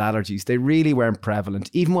people had allergies. They really weren't prevalent.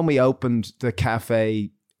 Even when we opened the cafe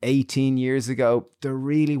 18 years ago, there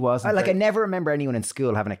really wasn't. I never remember anyone in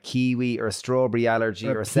school having a kiwi or a strawberry allergy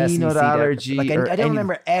or a sesame peanut seed allergy. I don't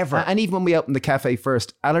remember ever. And even when we opened the cafe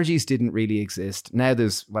first, allergies didn't really exist. Now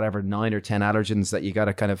there's 9 or 10 allergens that you got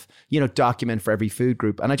to kind of, document for every food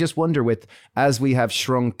group. And I just wonder as we have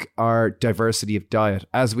shrunk our diversity of diet,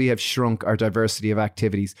 as we have shrunk our diversity of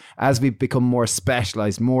activities, as we've become more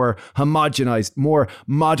specialized, more homogenized, more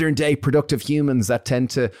modern day productive humans that tend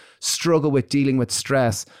to struggle with dealing with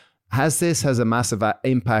stress, has a massive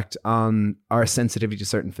impact on our sensitivity to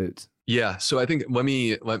certain foods? Yeah. So I think let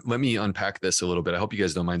me unpack this a little bit. I hope you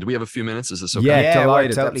guys don't mind. Do we have a few minutes? Is this okay? Yeah,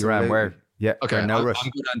 totally, Ram. Okay. No I'm rush.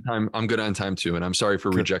 good on time. I'm good on time too. And I'm sorry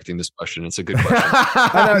for rejecting this question. It's a good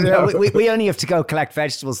question. No. We only have to go collect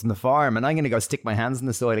vegetables from the farm, and I'm going to go stick my hands in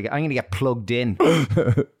the soil. I'm going to get plugged in.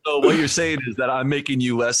 So what you're saying is that I'm making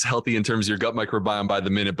you less healthy in terms of your gut microbiome by the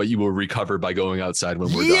minute, but you will recover by going outside when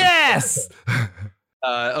we're done. Yes.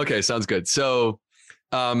 Okay, sounds good. So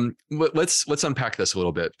let's unpack this a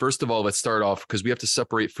little bit. First of all, let's start off because we have to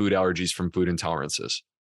separate food allergies from food intolerances.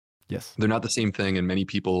 Yes. They're not the same thing, and many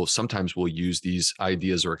people sometimes will use these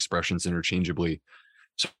ideas or expressions interchangeably.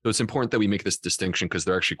 So it's important that we make this distinction because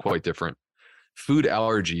they're actually quite different. Food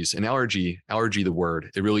allergies, an allergy, the word,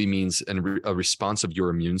 it really means a response of your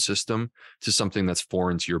immune system to something that's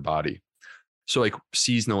foreign to your body. So like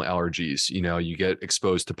seasonal allergies, you get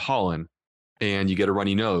exposed to pollen and you get a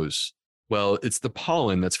runny nose. Well, it's the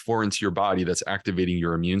pollen that's foreign to your body that's activating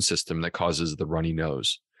your immune system that causes the runny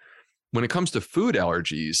nose. When it comes to food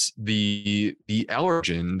allergies, the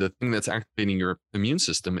allergen, the thing that's activating your immune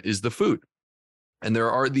system, is the food. And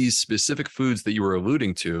there are these specific foods that you were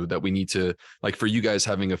alluding to that we need to, like for you guys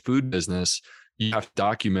having a food business, you have to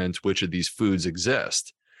document which of these foods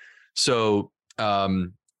exist. So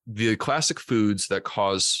the classic foods that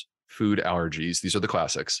cause food allergies, these are the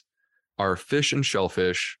classics, are fish and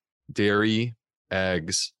shellfish, dairy,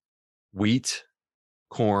 eggs, wheat,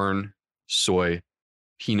 corn, soy,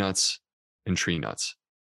 peanuts, and tree nuts.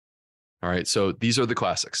 All right, so these are the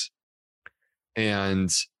classics.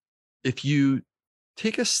 And if you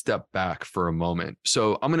take a step back for a moment,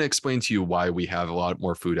 so I'm going to explain to you why we have a lot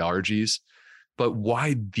more food allergies, but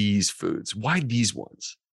why these foods? Why these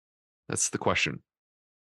ones? That's the question.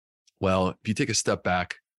 Well, if you take a step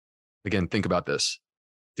back, again, think about this.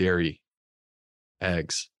 Dairy,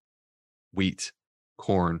 eggs, wheat,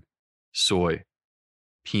 corn, soy,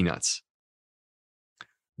 peanuts.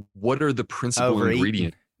 What are the principal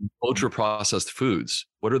ingredients in ultra-processed foods?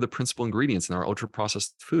 What are the principal ingredients in our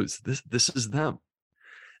ultra-processed foods? This is them.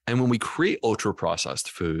 And when we create ultra-processed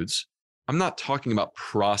foods, I'm not talking about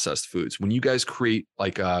processed foods. When you guys create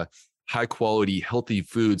like high-quality, healthy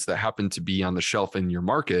foods that happen to be on the shelf in your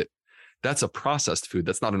market, that's a processed food.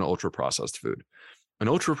 That's not an ultra-processed food. An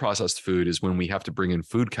ultra-processed food is when we have to bring in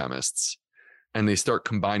food chemists and they start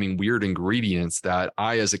combining weird ingredients that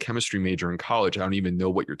I, as a chemistry major in college, I don't even know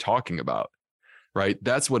what you're talking about. right?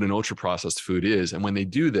 That's what an ultra processed food is. And when they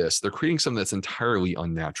do this, they're creating something that's entirely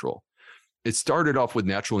unnatural. It started off with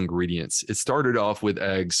natural ingredients. It started off with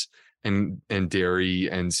eggs and dairy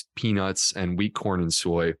and peanuts and wheat, corn, and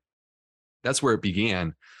soy. That's where it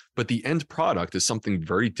began. But the end product is something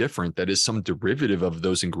very different that is some derivative of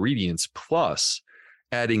those ingredients, plus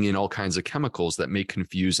adding in all kinds of chemicals that may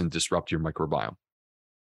confuse and disrupt your microbiome.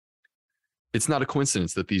 It's not a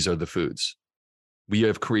coincidence that these are the foods. We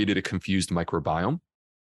have created a confused microbiome,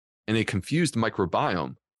 and a confused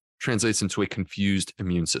microbiome translates into a confused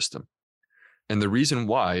immune system. And the reason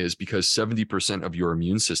why is because 70% of your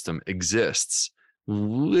immune system exists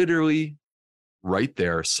literally right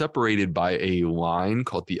there, separated by a line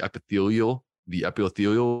called the epithelial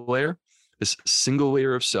layer. This single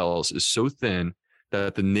layer of cells is so thin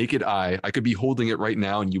that the naked eye, I could be holding it right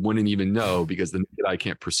now and you wouldn't even know because the naked eye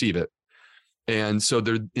can't perceive it. And so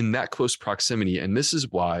they're in that close proximity. And this is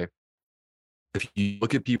why, if you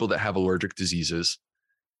look at people that have allergic diseases,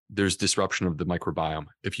 there's disruption of the microbiome.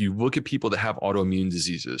 If you look at people that have autoimmune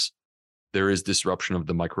diseases, there is disruption of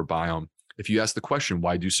the microbiome. If you ask the question,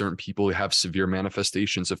 why do certain people have severe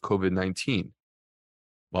manifestations of COVID-19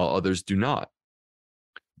 while others do not?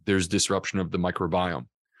 There's disruption of the microbiome.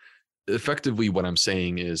 Effectively, what I'm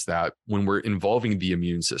saying is that when we're involving the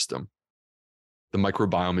immune system, the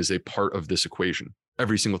microbiome is a part of this equation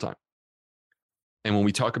every single time. And when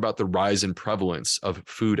we talk about the rise in prevalence of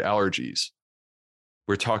food allergies,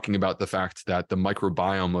 we're talking about the fact that the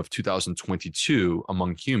microbiome of 2022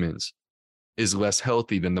 among humans is less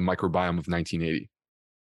healthy than the microbiome of 1980.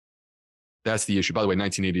 That's the issue. By the way,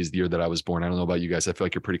 1980 is the year that I was born. I don't know about you guys. I feel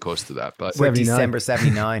like you're pretty close to that. But We're December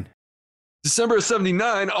 79. December of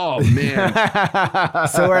 79? Oh, man.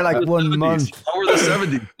 So we're like 1 month. How were the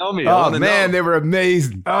 70s? Tell me. Oh, man, they were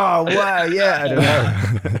amazing. Oh, wow. Yeah. I don't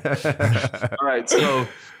know. All right. So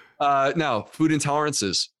now, food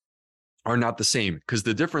intolerances are not the same, because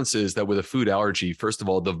the difference is that with a food allergy, first of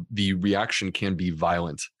all, the reaction can be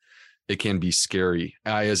violent. It can be scary.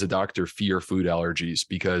 I, as a doctor, fear food allergies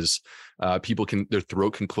because their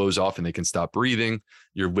throat can close off and they can stop breathing.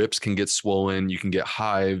 Your lips can get swollen. You can get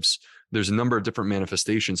hives. There's a number of different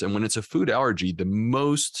manifestations. And when it's a food allergy, the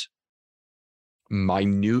most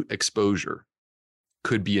minute exposure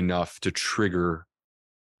could be enough to trigger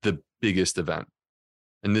the biggest event.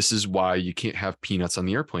 And this is why you can't have peanuts on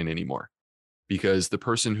the airplane anymore. Because the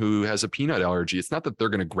person who has a peanut allergy, it's not that they're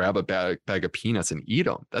going to grab a bag of peanuts and eat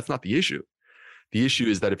them. That's not the issue. The issue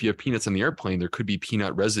is that if you have peanuts on the airplane, there could be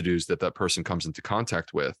peanut residues that person comes into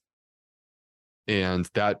contact with. And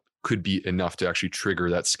that could be enough to actually trigger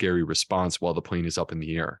that scary response while the plane is up in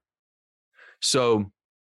the air. So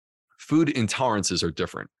food intolerances are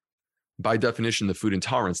different. By definition, the food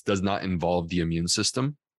intolerance does not involve the immune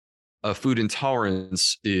system. A food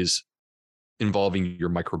intolerance is involving your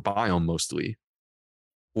microbiome mostly,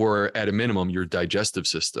 or at a minimum, your digestive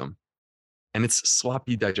system. And it's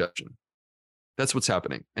sloppy digestion. That's what's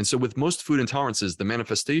happening. And so with most food intolerances, the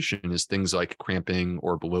manifestation is things like cramping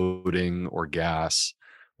or bloating or gas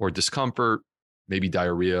or discomfort, maybe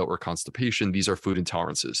diarrhea or constipation. These are food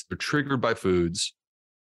intolerances. They're triggered by foods.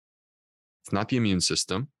 It's not the immune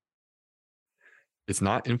system. It's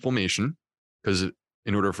not inflammation, because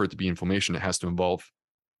in order for it to be inflammation, it has to involve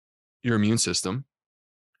your immune system.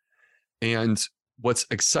 And what's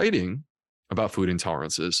exciting about food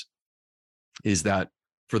intolerances is that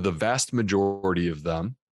for the vast majority of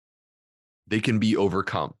them, they can be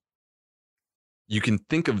overcome. You can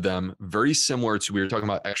think of them very similar to, we were talking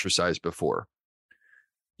about exercise before.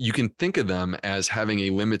 You can think of them as having a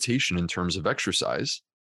limitation in terms of exercise.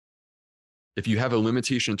 If you have a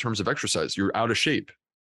limitation in terms of exercise, you're out of shape.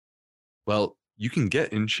 Well, you can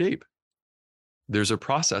get in shape. There's a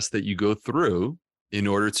process that you go through in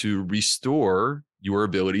order to restore your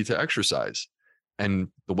ability to exercise. And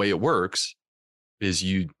the way it works is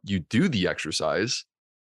you do the exercise,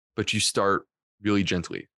 but you start really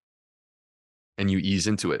gently and you ease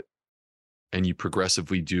into it and you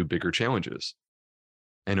progressively do bigger challenges.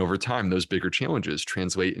 And over time, those bigger challenges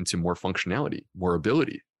translate into more functionality, more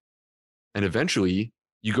ability. And eventually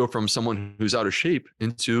you go from someone who's out of shape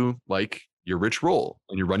into like your Rich Roll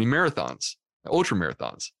and you're running marathons, ultra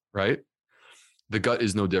marathons, right? The gut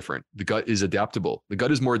is no different. The gut is adaptable. The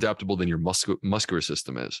gut is more adaptable than your muscular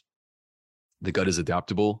system is. The gut is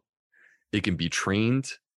adaptable. It can be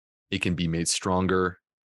trained. It can be made stronger.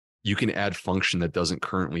 You can add function that doesn't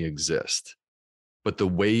currently exist. But the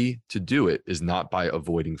way to do it is not by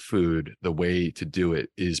avoiding food. The way to do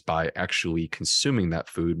it is by actually consuming that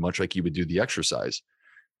food, much like you would do the exercise.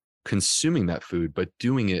 Consuming that food, but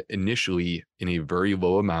doing it initially in a very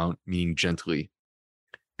low amount, meaning gently,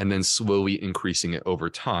 and then slowly increasing it over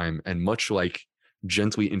time. And much like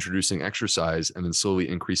gently introducing exercise and then slowly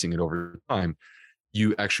increasing it over time,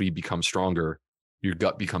 you actually become stronger. Your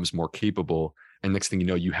gut becomes more capable. And next thing you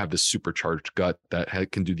know, you have this supercharged gut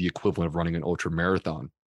that can do the equivalent of running an ultra marathon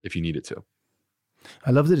if you need it to. I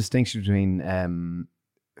love the distinction between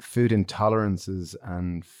food intolerances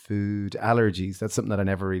and food allergies. That's something that I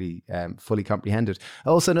never really fully comprehended.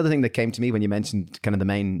 Also, another thing that came to me when you mentioned kind of the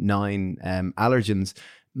main 9 allergens,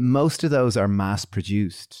 most of those are mass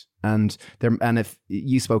produced. And if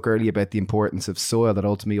you spoke earlier about the importance of soil, that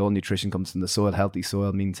ultimately all nutrition comes from the soil. Healthy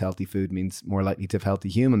soil means healthy food, means more likely to have healthy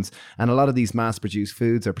humans. And a lot of these mass-produced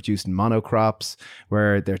foods are produced in monocrops,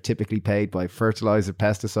 where they're typically paid by fertilizer,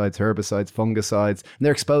 pesticides, herbicides, fungicides, and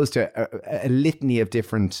they're exposed to a litany of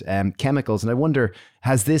different chemicals. And I wonder,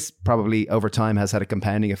 has this probably over time has had a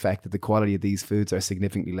compounding effect that the quality of these foods are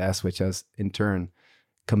significantly less, which has in turn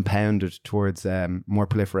compounded towards more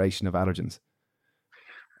proliferation of allergens?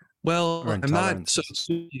 Well, I'm not.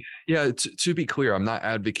 To be clear, I'm not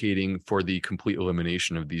advocating for the complete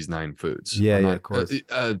elimination of these 9 foods. Yeah, of course.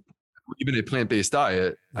 Even a plant-based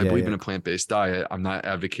diet. I believe in a plant-based diet. I'm not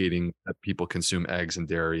advocating that people consume eggs and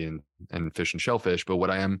dairy and fish and shellfish. But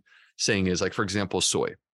what I am saying is, like, for example,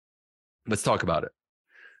 soy. Let's talk about it.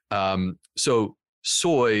 So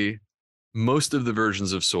soy, most of the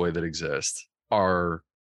versions of soy that exist are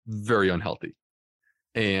very unhealthy.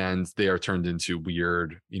 And they are turned into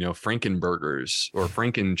weird, Frankenburgers or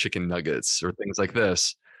Franken chicken nuggets or things like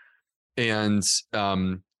this. And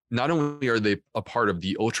not only are they a part of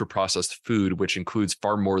the ultra processed food, which includes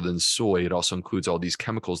far more than soy, it also includes all these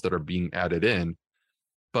chemicals that are being added in.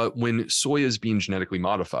 But when soy is being genetically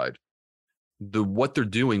modified, what they're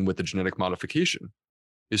doing with the genetic modification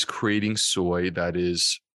is creating soy that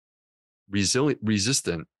is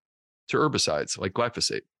resistant to herbicides like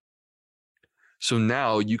glyphosate. So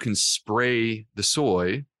now you can spray the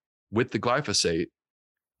soy with the glyphosate.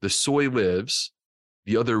 The soy lives,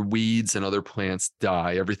 the other weeds and other plants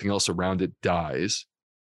die, everything else around it dies.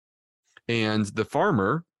 And the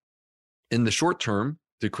farmer, in the short term,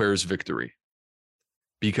 declares victory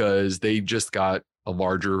because they just got a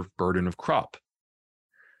larger burden of crop.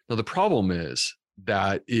 Now, the problem is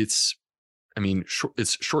that it's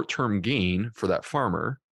short-term gain for that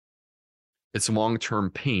farmer. It's long-term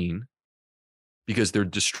pain, because they're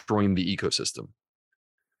destroying the ecosystem.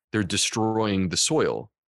 They're destroying the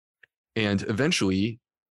soil. And eventually,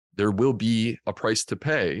 there will be a price to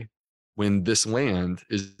pay when this land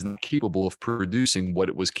is not capable of producing what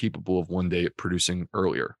it was capable of one day producing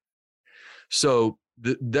earlier. So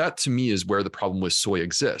that to me is where the problem with soy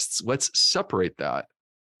exists. Let's separate that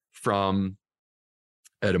from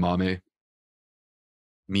edamame,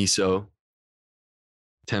 miso,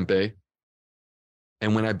 tempeh.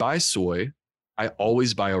 And when I buy soy, I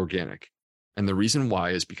always buy organic. And the reason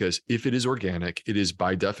why is because if it is organic, it is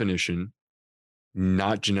by definition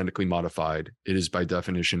not genetically modified. It is by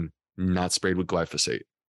definition not sprayed with glyphosate.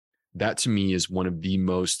 That to me is one of the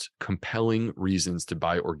most compelling reasons to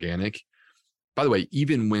buy organic. By the way,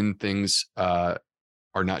 even when things are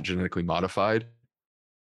not genetically modified,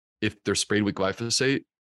 if they're sprayed with glyphosate,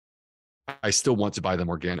 I still want to buy them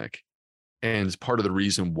organic. And part of the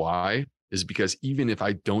reason why is because even if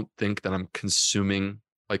I don't think that I'm consuming,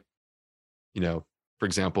 like, for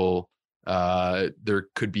example, there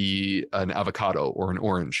could be an avocado or an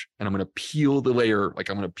orange, and I'm going to peel the layer, like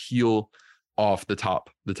I'm going to peel off the top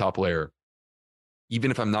layer.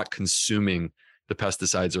 Even if I'm not consuming the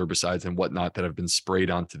pesticides, herbicides, and whatnot that have been sprayed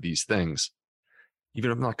onto these things, even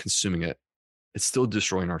if I'm not consuming it, it's still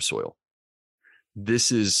destroying our soil.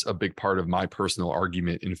 This is a big part of my personal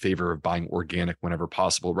argument in favor of buying organic whenever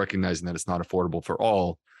possible, recognizing that it's not affordable for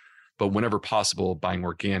all, but whenever possible, buying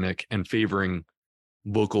organic and favoring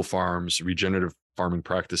local farms, regenerative farming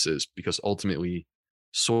practices, because ultimately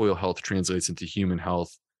soil health translates into human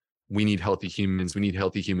health. We need healthy humans. We need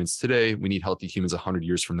healthy humans today. We need healthy humans 100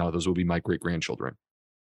 years from now. Those will be my great-grandchildren.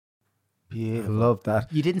 Yeah, I love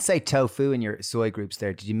that. You didn't say tofu in your soy groups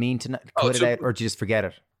there. Did you mean to cut it out, or did you just forget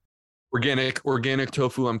it? Organic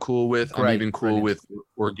tofu I'm cool with. Great, I'm even cool brilliant. with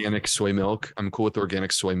organic soy milk. I'm cool with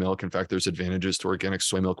organic soy milk. In fact, there's advantages to organic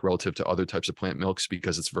soy milk relative to other types of plant milks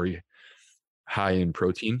because it's very high in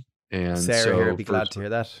protein. And Sarah so here would be glad to hear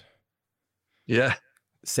that. Yeah.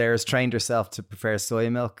 Sarah's trained herself to prefer soy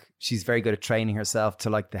milk. She's very good at training herself to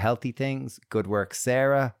like the healthy things. Good work,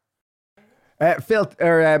 Sarah. Phil,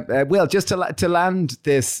 or Will, just to land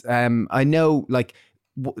this, I know, like,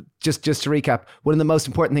 just to recap, one of the most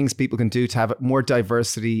important things people can do to have more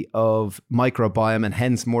diversity of microbiome and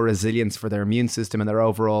hence more resilience for their immune system and their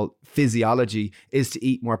overall physiology is to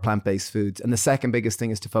eat more plant-based foods. And the second biggest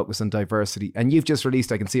thing is to focus on diversity. And you've just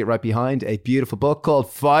released, I can see it right behind, a beautiful book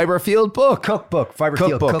called Fiber Fueled Book. Cookbook.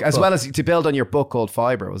 As well as to build on your book called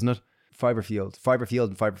Fiber, wasn't it? Fiber Fueled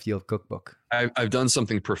and Fiber Fueled Cookbook. I've done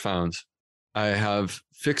something profound. I have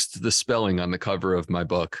fixed the spelling on the cover of my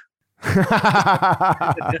book.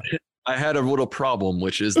 I had a little problem,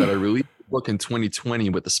 which is that I released the book in 2020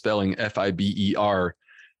 with the spelling FIBER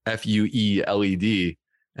FUELED,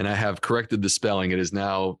 and I have corrected the spelling. It is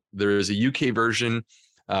now, there is a UK version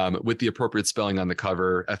with the appropriate spelling on the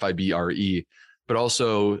cover, FIBRE, but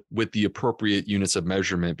also with the appropriate units of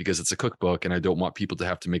measurement because it's a cookbook and I don't want people to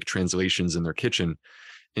have to make translations in their kitchen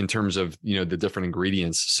in terms of, the different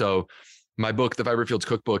ingredients. So my book, The Fiber Fueled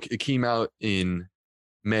Cookbook, it came out in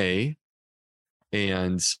May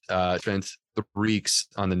and spent 3 weeks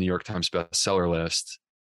on the New York Times bestseller list.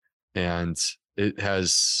 And it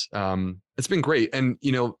has, it's been great. And,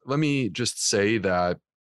 let me just say that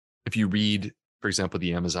if you read, for example,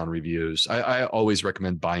 the Amazon reviews, I always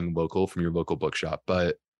recommend buying local from your local bookshop.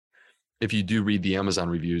 But if you do read the Amazon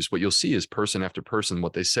reviews, what you'll see is person after person,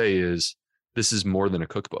 what they say is, this is more than a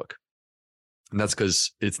cookbook. And that's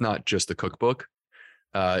because it's not just a cookbook.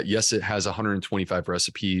 Yes, it has 125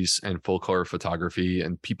 recipes and full color photography,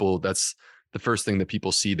 and people, that's the first thing that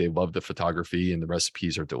people see. They love the photography and the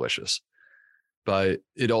recipes are delicious. But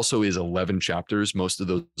it also is 11 chapters. Most of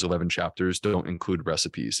those 11 chapters don't include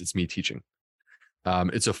recipes. It's me teaching.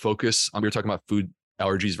 It's a focus. We were talking about food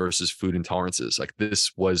allergies versus food intolerances. Like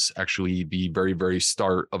this was actually the very, very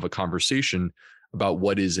start of a conversation about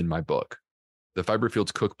what is in my book. The Fiber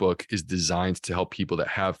Fueled Cookbook is designed to help people that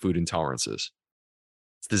have food intolerances.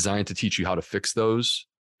 It's designed to teach you how to fix those.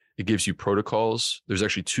 It gives you protocols. There's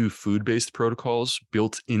actually 2 food-based protocols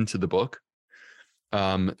built into the book.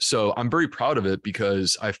 So I'm very proud of it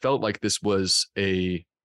because I felt like this was a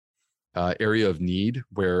area of need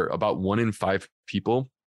where about 1 in 5 people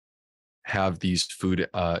have these food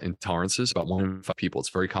intolerances. About 1 in 5 people.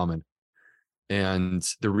 It's very common. And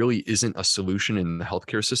there really isn't a solution in the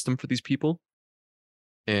healthcare system for these people.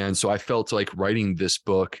 And so I felt like writing this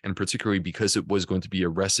book, and particularly because it was going to be a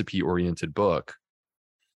recipe-oriented book,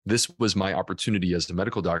 this was my opportunity as a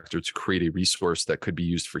medical doctor to create a resource that could be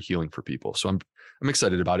used for healing for people. So I'm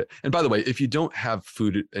excited about it. And by the way, if you don't have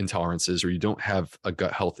food intolerances or you don't have a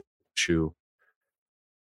gut health issue,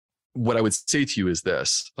 what I would say to you is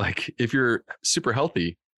this: like, if you're super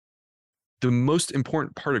healthy, the most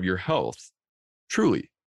important part of your health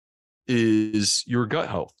truly is your gut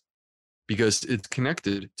health, because it's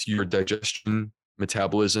connected to your digestion,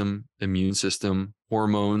 metabolism, immune system,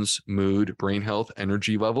 hormones, mood, brain health,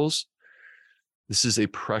 energy levels. This is a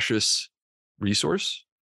precious resource,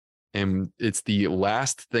 and it's the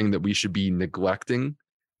last thing that we should be neglecting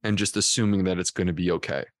and just assuming that it's going to be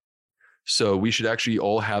okay. So we should actually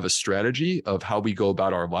all have a strategy of how we go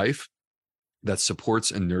about our life that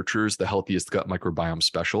supports and nurtures the healthiest gut microbiome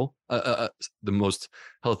the most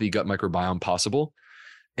healthy gut microbiome possible.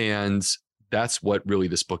 And that's what really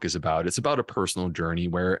this book is about. It's about a personal journey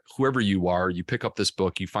where whoever you are, you pick up this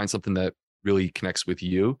book, you find something that really connects with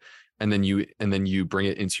you, and then you bring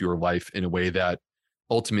it into your life in a way that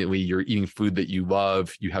ultimately you're eating food that you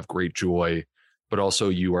love, you have great joy, but also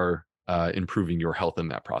you are improving your health in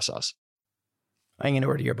that process. I'm going to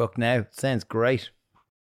order your book now. Sounds great.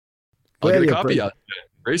 I'll get a copy out.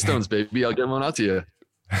 Greystones, baby. I'll get one out to you.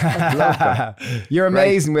 You're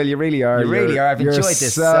amazing, Will. You really are. You really are. I've enjoyed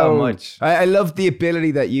this so much. I love the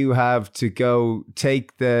ability that you have to go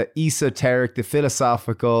take the esoteric, the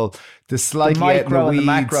philosophical, the slightly micro and the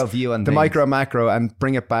macro view on the micro macro, and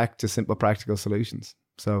bring it back to simple, practical solutions.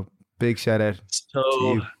 So big shout out to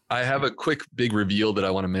you. I have a quick big reveal that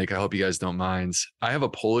I want to make. I hope you guys don't mind. I have a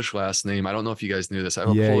Polish last name. I don't know if you guys knew this. I have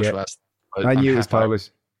a Polish last name. I knew it was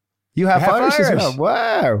Polish. You have Irish as well.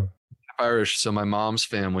 Wow. Irish. So my mom's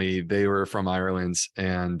family, they were from Ireland,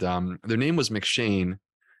 and their name was McShane.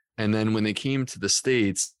 And then when they came to the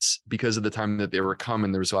States, because of the time that they were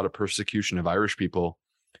coming, there was a lot of persecution of Irish people.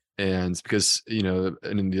 And because, in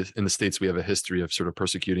the States, we have a history of sort of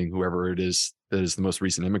persecuting whoever it is that is the most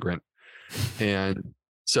recent immigrant. And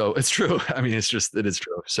so it's true. I mean, it is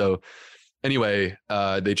true. So anyway,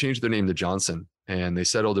 they changed their name to Johnson, and they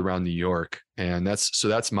settled around New York. And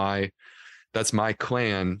that's my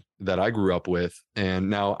clan that I grew up with. And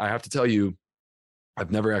now I have to tell you,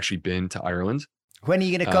 I've never actually been to Ireland. When are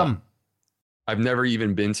you going to come? I've never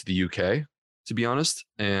even been to the UK. to be honest.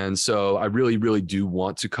 And so I really, really do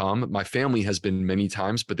want to come. My family has been many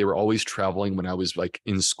times, but they were always traveling when I was like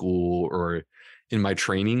in school or in my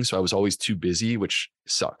training. So I was always too busy, which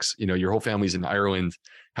sucks. You know, your whole family's in Ireland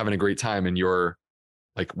having a great time and you're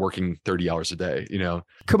like working 30 hours a day, you know.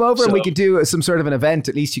 Come over and we could do some sort of an event.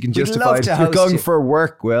 At least you can justify it. You're going for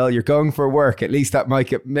work, Will. You're going for work. At least that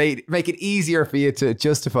might make it easier for you to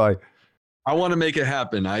justify. I want to make it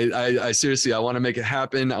happen. I seriously, I want to make it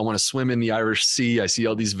happen. I want to swim in the Irish Sea. I see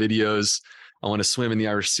all these videos. I want to swim in the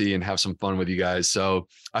Irish Sea and have some fun with you guys. So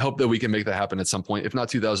I hope that we can make that happen at some point. If not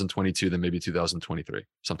 2022, then maybe 2023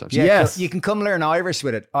 sometimes. Yeah, yes. You can come learn Irish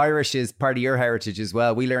with it. Irish is part of your heritage as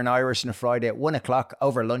well. We learn Irish on a Friday at 1:00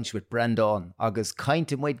 over lunch with Brendan. Agus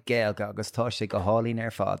kaintim with Gael, agus tá sé go hálí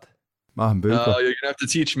ner fad. You're gonna have to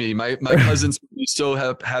teach me. My cousins would be so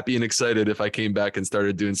happy and excited if I came back and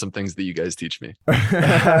started doing some things that you guys teach me.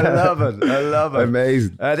 I love it.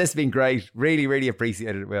 Amazing. This has been great. Really, really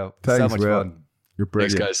appreciate it, Will. Thanks, so much Will. fun. You're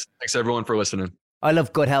brilliant. Thanks, guys. Thanks everyone for listening. I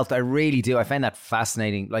love good health. I really do. I find that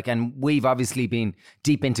fascinating. Like, and we've obviously been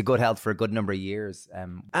deep into good health for a good number of years.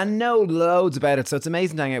 And know loads about it. So it's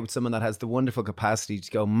amazing to hang out with someone that has the wonderful capacity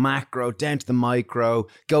to go macro down to the micro,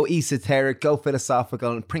 go esoteric, go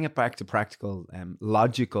philosophical, and bring it back to practical,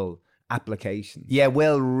 logical applications. Yeah,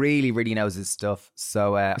 Will really, really knows his stuff.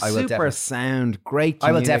 So I will super sound, great.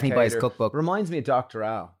 I will definitely buy his cookbook. Reminds me of Dr.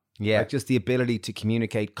 Al. Yeah. Like just the ability to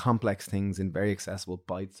communicate complex things in very accessible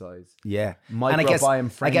bite size. Yeah.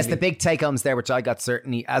 Microbiome friendly. I guess the big take homes there, which I got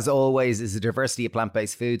certainly, as always, is the diversity of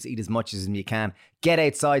plant-based foods. Eat as much as you can. Get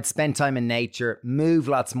outside, spend time in nature, move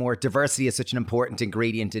lots more. Diversity is such an important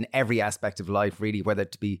ingredient in every aspect of life, really, whether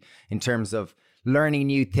it be in terms of learning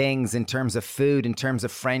new things, in terms of food, in terms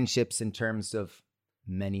of friendships, in terms of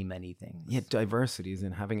many things. Yeah, diversity is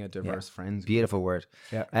in having a diverse friends. Beautiful word.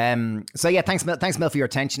 Yeah. So yeah, thanks Mel for your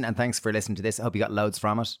attention and thanks for listening to this. I hope you got loads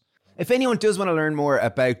from it. If anyone does want to learn more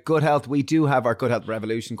about good health, we do have our Good Health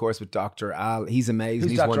Revolution course with Dr. Al. He's amazing.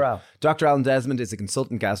 Who's Dr. Al? Dr. Alan Desmond is a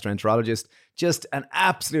consultant gastroenterologist, just an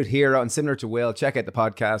absolute hero and similar to Will. Check out the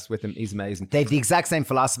podcast with him. He's amazing. They have the exact same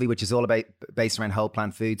philosophy, which is all about based around whole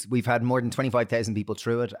plant foods. We've had more than 25,000 people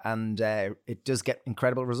through it and it does get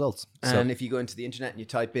incredible results. And if you go into the internet and you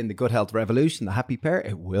type in the Good Health Revolution, the happy pair,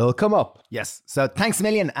 it will come up. Yes. So thanks a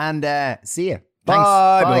million and see you.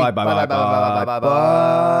 Bye. Bye. Bye. Bye. Bye. Bye.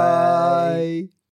 Bye.